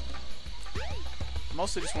is. I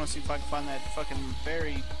mostly just want to see if I can find that fucking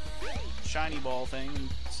fairy shiny ball thing and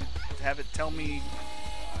have it tell me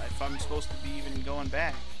if I'm supposed to be even going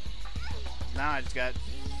back. Now I just got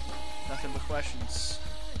nothing but questions.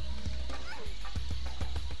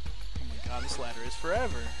 Oh my god, this ladder is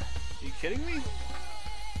forever. Are you kidding me?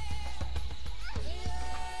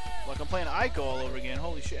 Like I'm playing Ico all over again.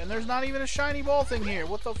 Holy shit. And there's not even a shiny ball thing here.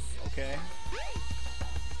 What the f... Okay.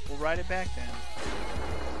 We'll ride it back then.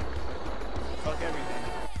 Fuck everything.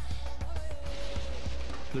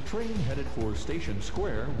 The train headed for Station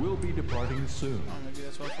Square will be departing soon. Oh, maybe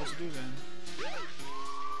that's what I'm supposed to do then.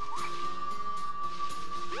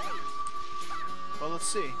 Well, let's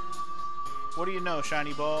see. What do you know,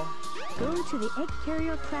 shiny ball? Go to the egg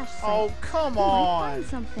carrier crash site. Oh, come You might on! find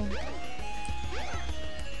something.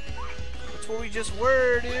 That's where we just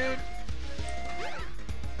were, dude!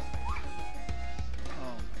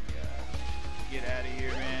 Oh my god. Get out of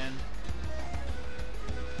here, man.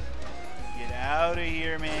 Get out of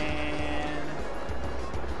here, man.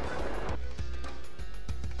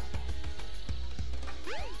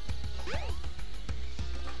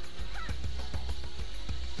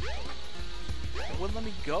 It wouldn't let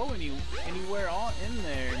me go anywhere in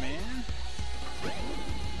there, man.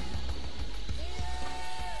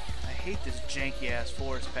 I hate this janky ass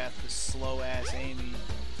forest path, this slow ass Amy.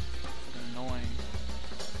 Fucking annoying.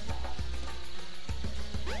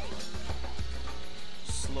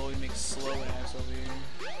 Slowy McSlow ass over here.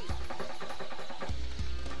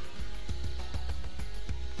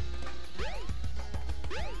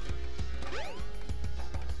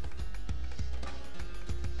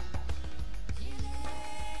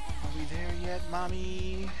 Are we there yet,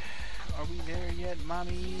 mommy? Are we there yet,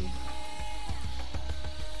 mommy?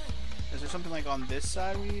 Is there something like on this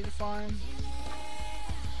side we need to find?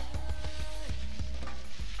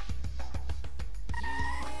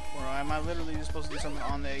 Or am I literally just supposed to do something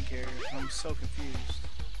on the egg carrier? I'm so confused.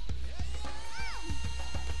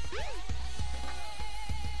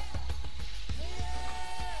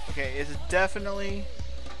 Okay, it's definitely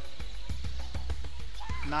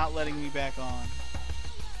not letting me back on.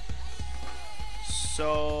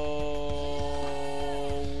 So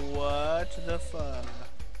what the fuck?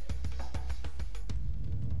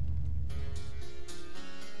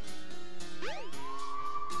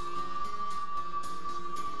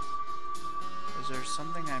 Is there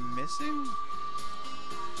something I'm missing?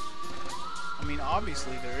 I mean,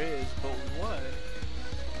 obviously there is, but what?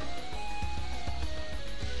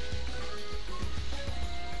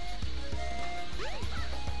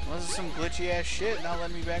 Unless it's some glitchy ass shit not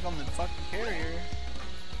letting me back on the fucking carrier.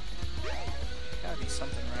 Gotta be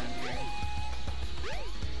something around here.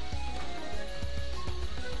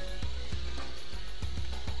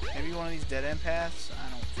 Maybe one of these dead end paths? I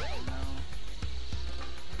don't fucking know.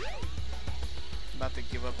 I'm about to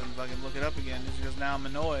give up and fucking look it up again just because now I'm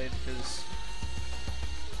annoyed because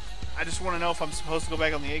I just want to know if I'm supposed to go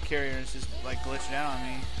back on the 8 carrier and it's just like glitching out on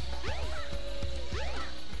me.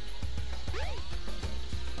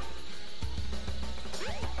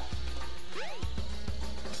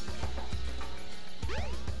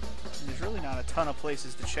 And there's really not a ton of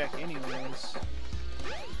places to check anyways.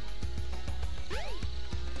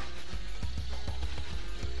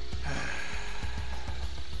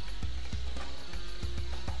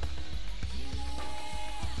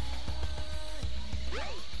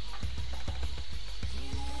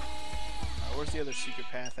 Where's the other secret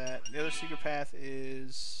path at? The other secret path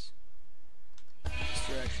is this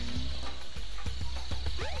direction.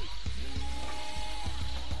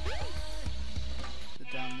 Is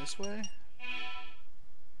it down this way?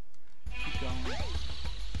 Keep going.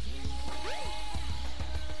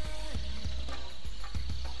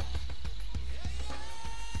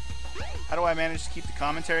 How do I manage to keep the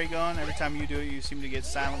commentary going? Every time you do it, you seem to get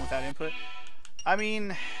silent without input. I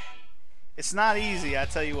mean, it's not easy, I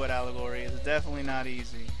tell you what, Allegory. It's definitely not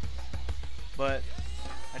easy. But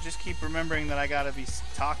I just keep remembering that I gotta be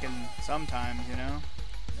talking sometimes, you know?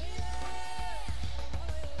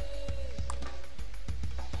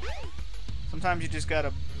 Sometimes you just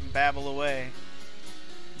gotta babble away.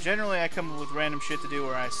 Generally, I come up with random shit to do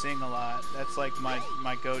where I sing a lot. That's like my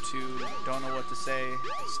go-to, don't know what to say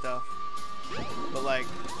stuff. But like,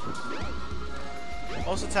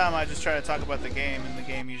 most of the time I just try to talk about the game, and the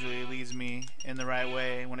game usually leads me in the right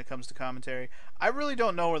way when it comes to commentary. I really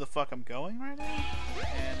don't know where the fuck I'm going right now,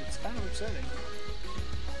 and it's kind of upsetting.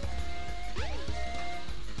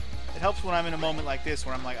 It helps when I'm in a moment like this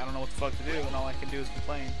where I'm like, I don't know what the fuck to do, and all I can do is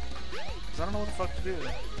complain. Because I don't know what the fuck to do.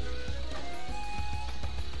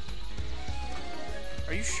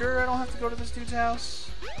 Are you sure I don't have to go to this dude's house?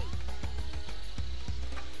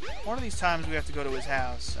 One of these times we have to go to his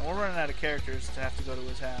house, and we're running out of characters to have to go to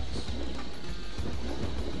his house.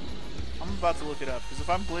 I'm about to look it up, because if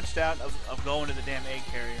I'm glitched out of going to the damn 8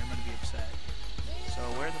 carrier, I'm going to be upset. So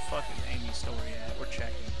where the fuck is Amy's story at? We're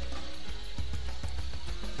checking.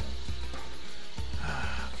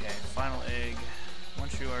 Okay, final egg.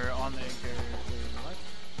 Once you are on the 8 carrier, wait, what?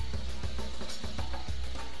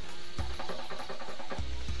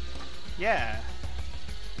 Yeah.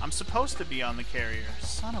 I'm supposed to be on the carrier.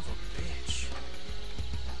 Son of a bitch.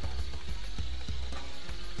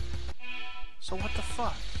 So what the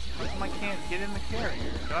fuck? How come I can't get in the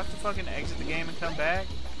carrier? Do I have to fucking exit the game and come back?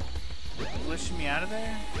 It glitched me out of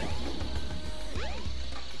there?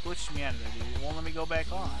 It glitched me out of there, dude. It won't let me go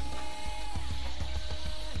back on.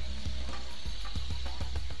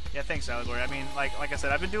 Yeah, thanks, Allegory. I mean, like I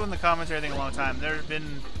said, I've been doing the commentary thing a long time. There have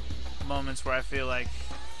been moments where I feel like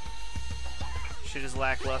shit is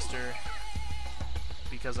lackluster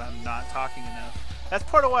because I'm not talking enough. That's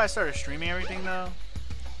part of why I started streaming everything, though.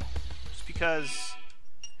 Just because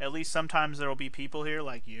at least sometimes there will be people here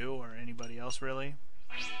like you or anybody else really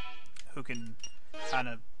who can kind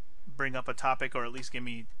of bring up a topic or at least give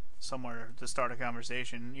me somewhere to start a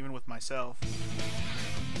conversation, even with myself.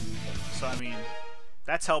 So I mean,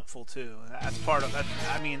 that's helpful too. That's part of that.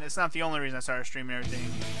 I mean, it's not the only reason I started streaming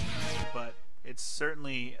everything, but it's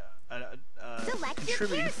certainly a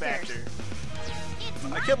contributing factor.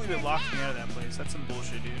 I can't believe it locked me out of that place. That's some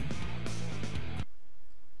bullshit, dude.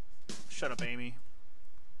 Shut up, Amy.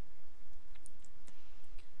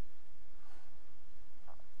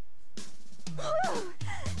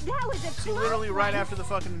 That was a See, close literally right one. after the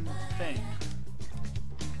fucking thing.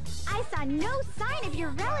 I saw no sign of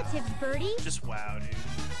your relatives, Birdie. Just wow, dude.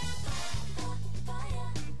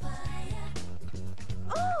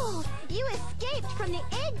 Oh, you escaped from the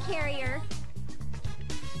egg carrier.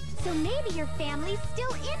 So maybe your family's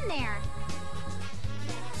still in there.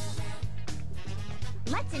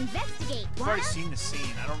 Let's investigate. I've already seen the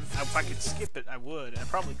scene. I don't. If I could skip it, I would. I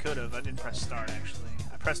probably could have. I didn't press start actually.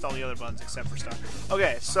 I pressed all the other buttons except for start.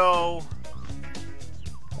 Okay, so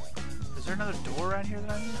is there another door around here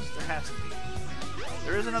that I missed? There has to be.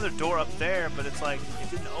 There is another door up there, but it's like it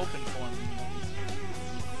didn't open for me.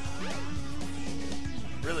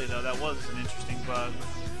 Really though, that was an interesting bug.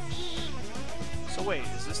 So wait,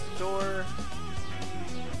 is this the door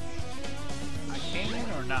I came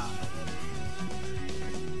in or not?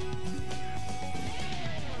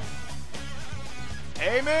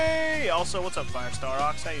 Amy! Also, what's up, Firestar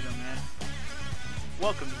Ox? How you doing, man?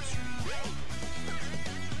 Welcome to the stream.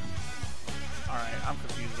 Alright, I'm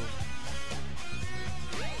confused.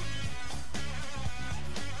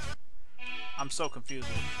 I'm so confused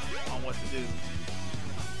on what to do.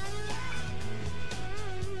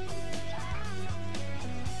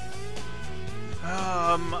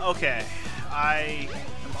 Okay. I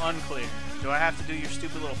am unclear. Do I have to do your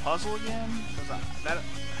stupid little puzzle again?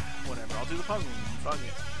 Whatever, I'll do the puzzle again. Fuck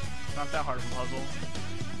it. It's not that hard of a puzzle.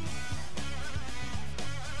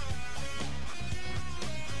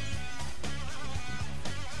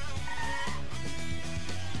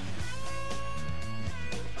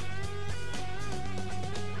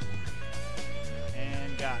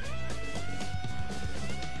 And got it.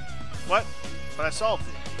 What? But I solved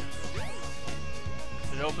it.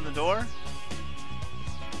 Did it open the door?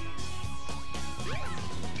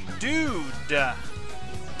 Dude!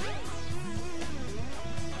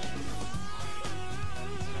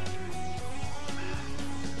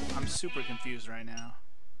 I'm super confused right now.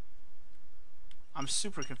 I'm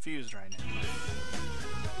super confused right now.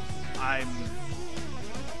 I'm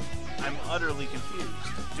utterly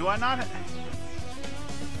confused. Do I not?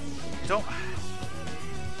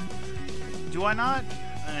 Do I not?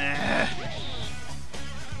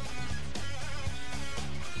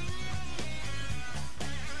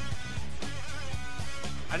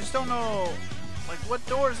 I just don't know, like, what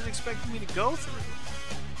door is it expecting me to go through?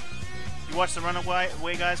 You watched the Runaway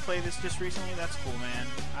guys play this just recently? That's cool, man.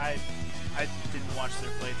 I didn't watch their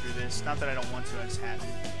playthrough this. Not that I don't want to, I just haven't.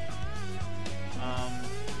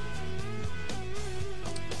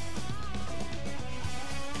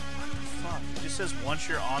 What the fuck? It just says once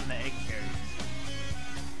you're on the egg carrier.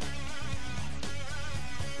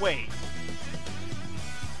 Wait.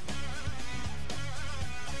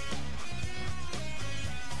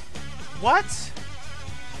 What?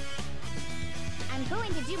 I'm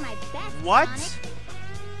going to do my best. What? Sonic.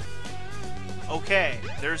 Okay,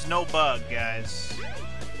 there's no bug, guys.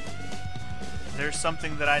 There's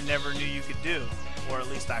something that I never knew you could do. Or at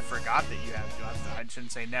least I forgot that you had to do. I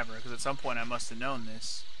shouldn't say never, because at some point I must have known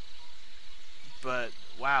this. But,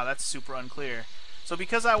 wow, that's super unclear. So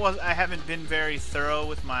because I haven't been very thorough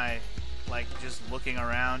with my, like, just looking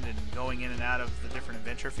around and going in and out of the different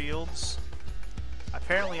adventure fields,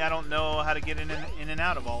 apparently I don't know how to get in and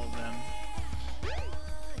out of all of them.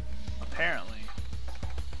 Apparently.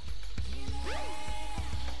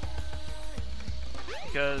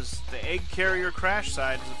 Because the egg carrier crash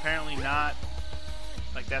side is apparently not,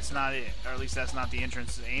 like, that's not it. Or at least that's not the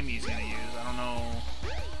entrance that Amy's gonna use. I don't know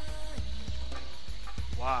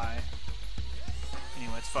why.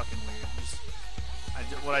 Anyway, it's fucking weird.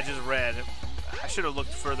 What I just read, I should have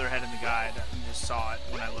looked further ahead in the guide and just saw it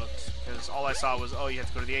when I looked. Because all I saw was, oh, you have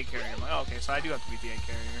to go to the egg carrier. I'm like, oh, okay, so I do have to beat the egg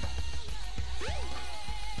carrier.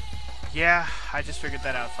 Yeah, I just figured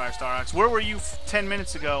that out, Firestar Ox. Where were you 10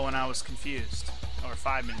 minutes ago when I was confused? Or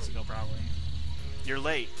 5 minutes ago, probably. You're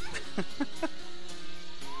late.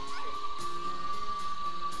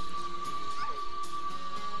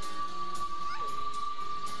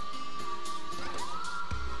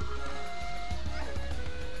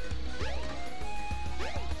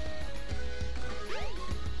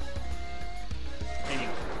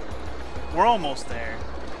 Anyway, we're almost there.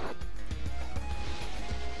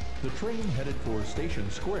 The train headed for Station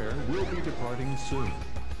Square will be departing soon.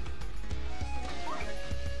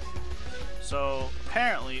 So,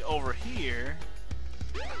 apparently, over here,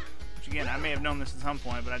 which again, I may have known this at some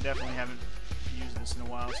point, but I definitely haven't used this in a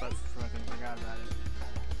while, so I fucking forgot about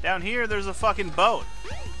it. Down here, there's a fucking boat.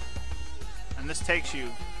 And this takes you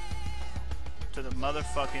to the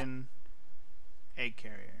motherfucking egg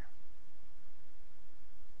carrier.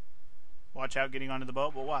 Watch out getting onto the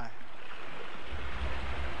boat, but why?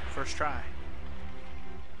 First try.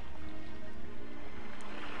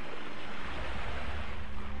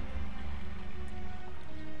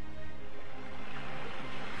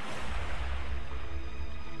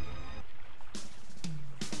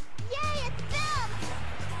 Yay, it's them!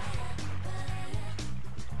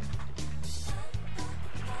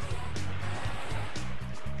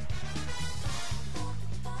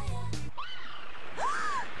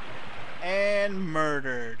 And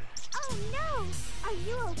murdered. Oh no! Are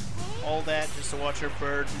you okay? All that just to watch her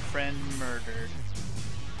bird friend murdered.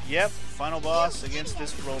 Yep, final boss against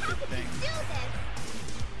this robot thing. Do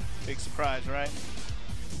this! Big surprise, right?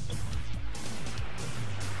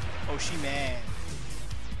 Oh, she mad.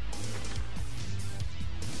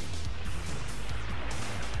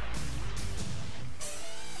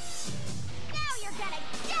 Now you're gonna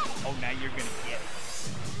get it! Oh, now you're gonna get it.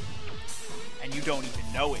 And you don't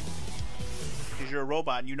even know it. Because because you're a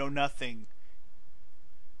robot and you know nothing.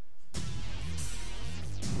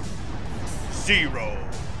 0.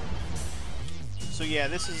 So yeah,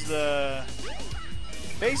 this is the...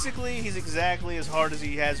 Basically, he's exactly as hard as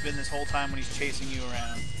he has been this whole time when he's chasing you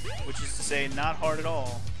around. Which is to say, not hard at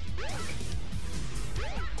all.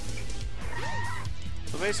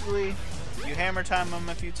 So basically, you hammer time him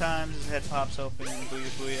a few times, his head pops open, and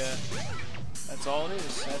booyah booyah. That's all it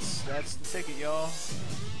is. That's the ticket, y'all.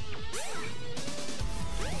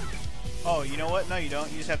 Oh, you know what? No, you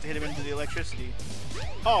don't. You just have to hit him into the electricity.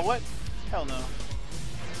 Oh, what? Hell no.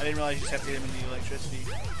 I didn't realize you just have to hit him into the electricity.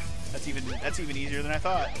 That's even easier than I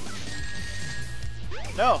thought.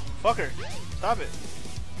 No, fucker. Stop it.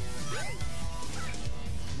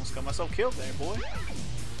 Almost got myself killed there, boy.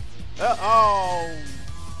 Oh.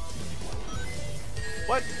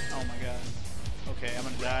 What? Oh my god. Okay, I'm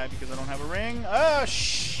gonna die because I don't have a ring. Oh,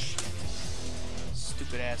 shit.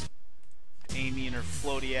 Stupid ass Amy and her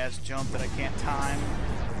floaty ass jump that I can't time.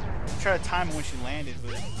 I tried to time it when she landed,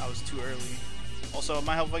 but I was too early. Also, it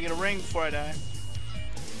might help if I get a ring before I die.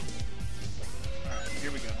 Alright,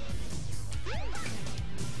 here we go.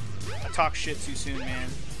 I talk shit too soon, man.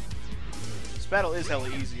 This battle is hella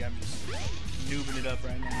easy. I'm just noobing it up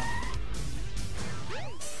right now.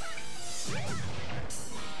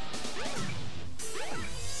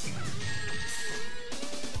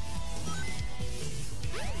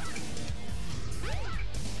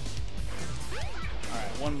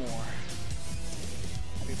 Alright, one more.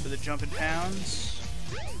 Wait for the jumping pounds.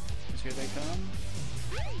 Because here they come.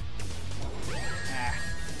 Ah.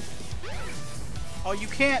 Oh, you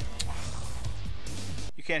can't.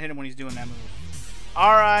 You can't hit him when he's doing that move.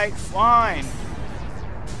 Alright, fine.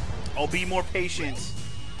 I'll be more patient.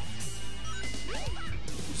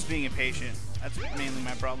 I'm just being impatient. That's mainly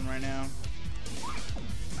my problem right now.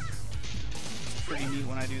 It's pretty neat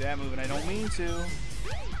when I do that move, and I don't mean to.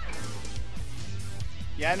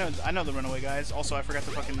 Yeah, I know the runaway guys. Also, I forgot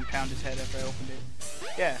to fucking pound his head after I opened it.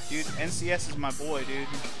 Yeah, dude, NCS is my boy, dude.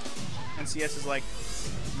 NCS is like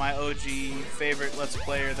my OG favorite Let's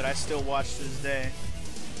Player that I still watch to this day.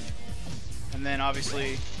 And then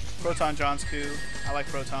obviously Proton John's cool. I like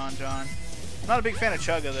Proton John. I'm not a big fan of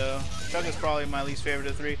Chugga though. Chugga's probably my least favorite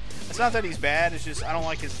of the three. It's not that he's bad, it's just I don't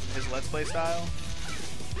like his Let's Play style.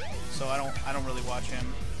 So I don't really watch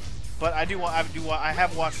him. But I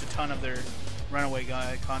have watched a ton of their Runaway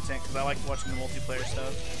guy content because I like watching the multiplayer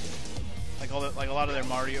stuff. Like a lot of their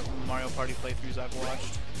Mario Party playthroughs I've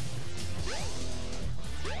watched.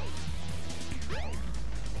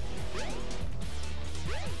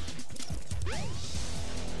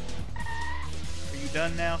 Are you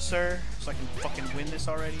done now, sir? So I can fucking win this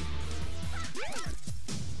already?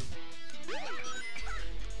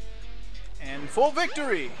 And full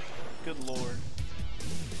victory! Good lord.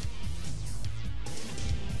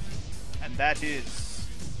 And that is,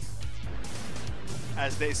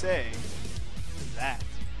 as they say, that.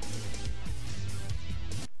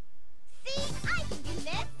 See, I can do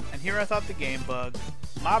this. And here I thought the game bugged.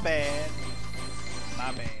 My bad.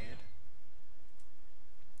 My bad.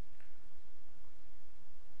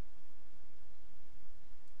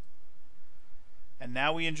 And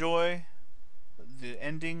now we enjoy the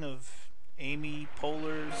ending of Amy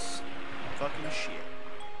Poehler's fucking shit.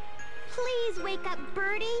 Please wake up,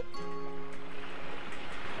 Birdie.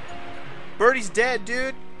 Birdie's dead,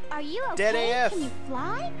 dude. Are you okay? Dead AF. Can you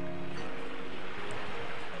fly?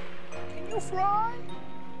 Can you fly?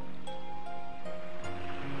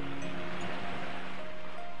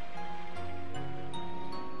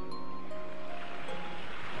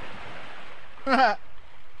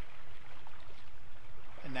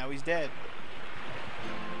 And now he's dead.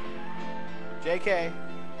 JK.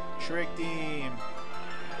 Tricked him.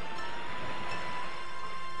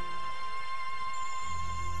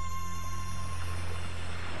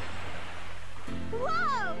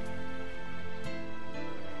 Whoa!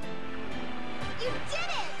 You did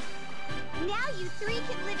it! Now you three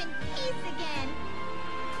can live in peace again.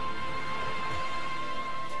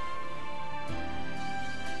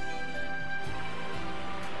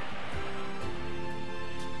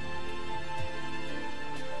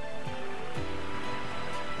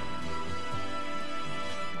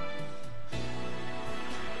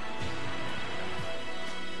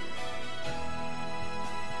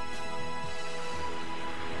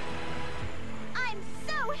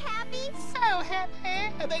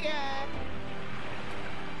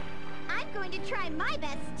 I'm going to try my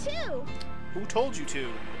best too. Who told you to?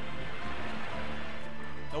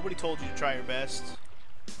 Nobody told you to try your best.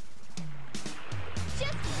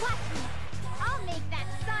 Just watch me. I'll make that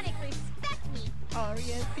Sonic respect me.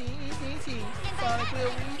 R-E-S-P-E-C-T. And by that time,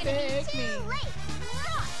 it's gonna be too late.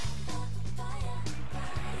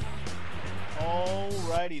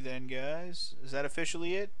 Alrighty then, guys. Is that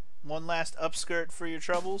officially it? One last upskirt for your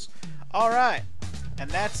troubles? Alright. And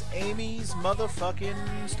that's Amy's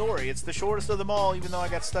motherfucking story. It's the shortest of them all, even though I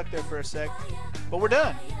got stuck there for a sec. But we're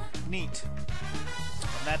done. Neat.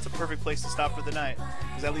 And that's a perfect place to stop for the night,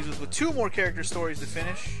 because that leaves us with 2 more character stories to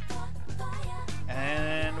finish.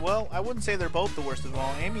 And, well, I wouldn't say they're both the worst of them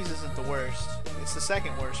all. Amy's isn't the worst. It's the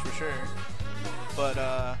second worst for sure. But,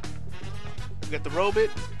 we got the robot,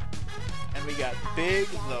 and we got Big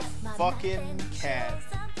the fucking cat.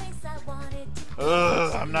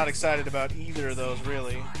 Ugh, I'm not excited about either of those,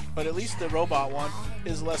 really. But at least the robot one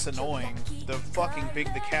is less annoying. The fucking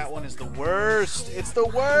Big the cat one is the worst. It's the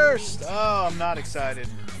worst! Oh, I'm not excited.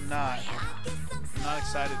 I'm not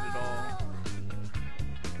excited at all.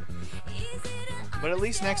 But at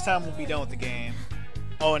least next time we'll be done with the game.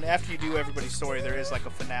 Oh, and after you do everybody's story, there is like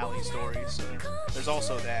a finale story, so there's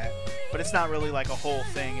also that. But it's not really like a whole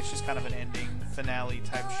thing, it's just kind of an ending, finale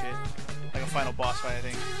type shit. Like a final boss fight, I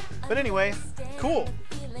think. But anyway, cool.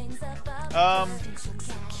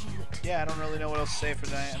 Yeah, I don't really know what else to say for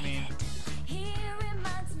tonight. I mean,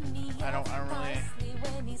 I don't really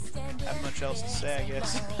have much else to say, I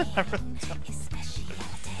guess. I really don't.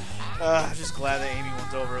 I'm just glad that Amy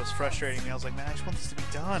went over. It was frustrating me. I was like, man, I just want this to be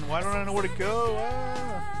done. Why don't I know where to go?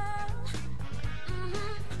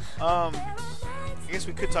 I guess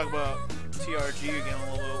we could talk about TRG again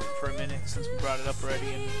a little bit for a minute since we brought it up already.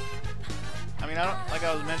 And I mean, like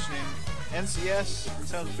I was mentioning, NCS, in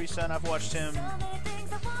terms of Freestyle, I've watched him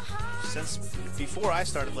since before I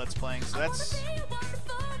started Let's Playing, so that's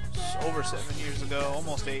over 7 years ago,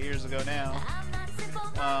 almost 8 years ago now.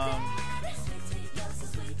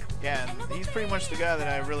 Yeah, and he's pretty much the guy that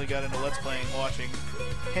I really got into Let's Playing, watching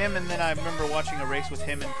him, and then I remember watching a race with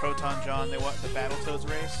him and Proton John. They watched the Battletoads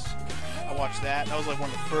race. I watched that. That was like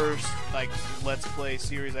one of the first like Let's Play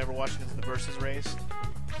series I ever watched, is the Versus race,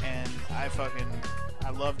 and I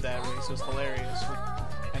loved that race. It was hilarious.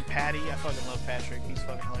 And Patty, I fucking love Patrick. He's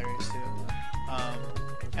fucking hilarious too.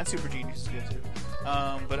 And Super Genius is good too.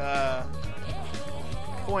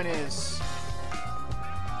 Point is,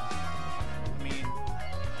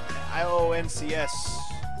 I owe NCS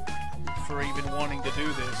for even wanting to do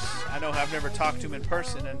this. I know I've never talked to him in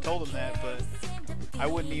person and told him that, but I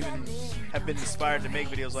wouldn't even have been inspired to make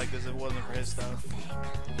videos like this if it wasn't for his stuff.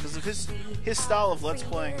 Because of his style of Let's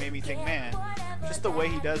Playing made me think, man, just the way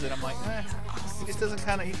he does it, I'm like, he just doesn't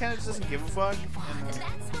he kind of just doesn't give a fuck. And,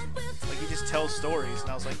 like, he just tells stories. And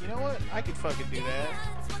I was like, you know what? I could fucking do that.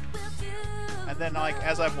 And then, like,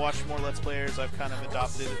 as I've watched more Let's Players, I've kind of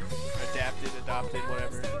adopted,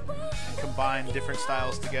 whatever, and combined different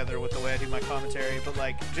styles together with the way I do my commentary. But,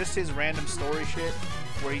 like, just his random story shit,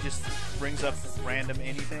 where he just brings up random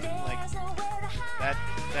anything, like, that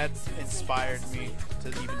inspired me to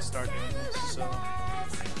even start doing this. So,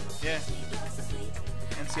 yeah,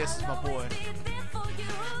 NCS is my boy.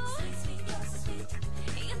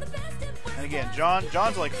 And again,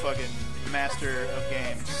 John's like fucking master of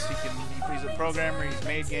games. He's a programmer, he's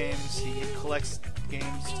made games, he collects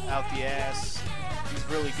games out the ass. He's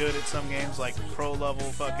really good at some games, like pro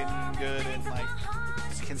level fucking good, and like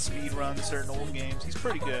he can speed run certain old games. He's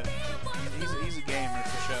pretty good. He's a gamer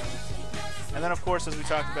for sure. And then of course, as we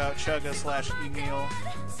talked about, Chugga/Emil.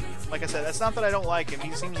 Like I said, that's not that I don't like him.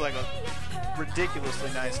 He seems like a ridiculously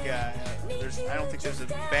nice guy. I don't think there's a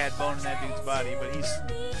bad bone in that dude's body, but he's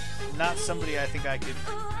not somebody I think I could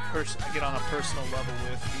get on a personal level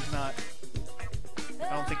with. He's not.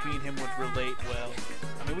 I don't think me and him would relate well.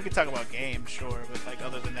 I mean, we could talk about games, sure, but like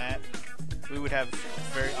other than that, we would have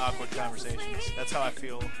very awkward conversations. That's how I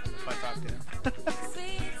feel if I talk to him.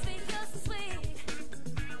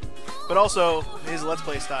 But also, his Let's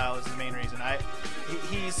Play style is the main reason.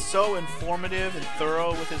 He's so informative and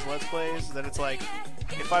thorough with his Let's Plays that it's like,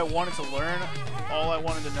 if I wanted to learn all I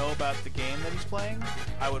wanted to know about the game that he's playing,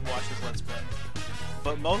 I would watch his Let's Play.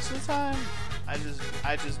 But most of the time, I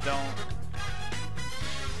just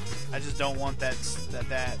don't want that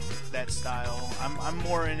style. I'm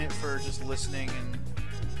more in it for just listening and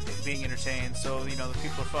being entertained. So, you know, the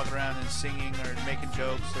people are fucking around and singing or making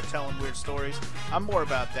jokes or telling weird stories. I'm more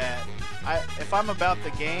about that. If I'm about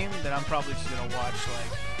the game, then I'm probably just gonna watch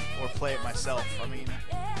or play it myself. I mean,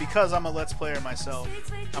 because I'm a Let's Player myself,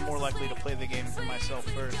 I'm more likely to play the game for myself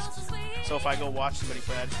first. So if I go watch somebody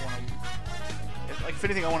play, I just want to. If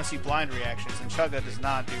anything, I want to see blind reactions, and Chugga does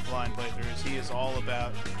not do blind playthroughs. He is all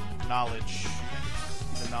about knowledge.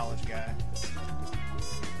 He's a knowledge guy.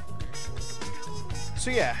 So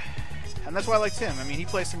yeah, and that's why I liked him. I mean, he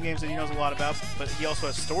plays some games that he knows a lot about, but he also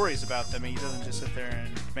has stories about them, and he doesn't just sit there and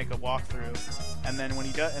make a walkthrough. And then when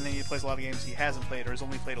he does, and then he plays a lot of games he hasn't played or has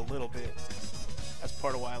only played a little bit. That's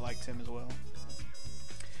part of why I liked him as well.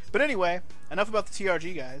 But anyway, enough about the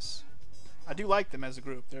TRG guys. I do like them as a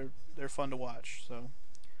group. They're fun to watch. So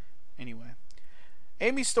anyway,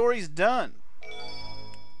 Amy's story's done,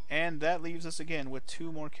 and that leaves us again with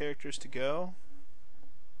 2 more characters to go.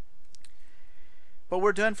 But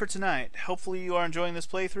we're done for tonight. Hopefully you are enjoying this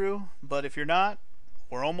playthrough, but if you're not,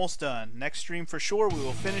 we're almost done. Next stream for sure, we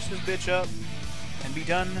will finish this bitch up and be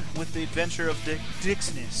done with the adventure of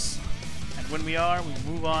Dixness. And when we are, we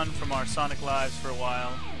move on from our Sonic lives for a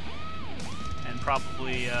while, and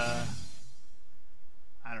probably, I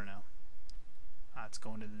don't know. It's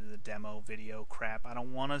going to the demo video crap. I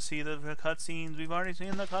don't want to see the cutscenes. We've already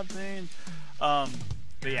seen the cutscenes.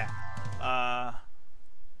 But yeah, I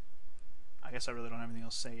guess I really don't have anything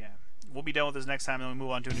else to say yet. We'll be done with this next time, and then we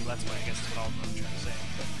move on to a new Let's Play. I guess that's all I'm trying to say.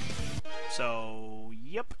 So,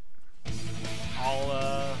 yep.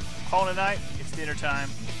 I'll call it a night. It's dinner time.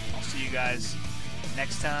 I'll see you guys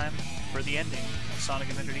next time for the ending of Sonic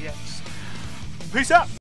Adventure DX. Peace out!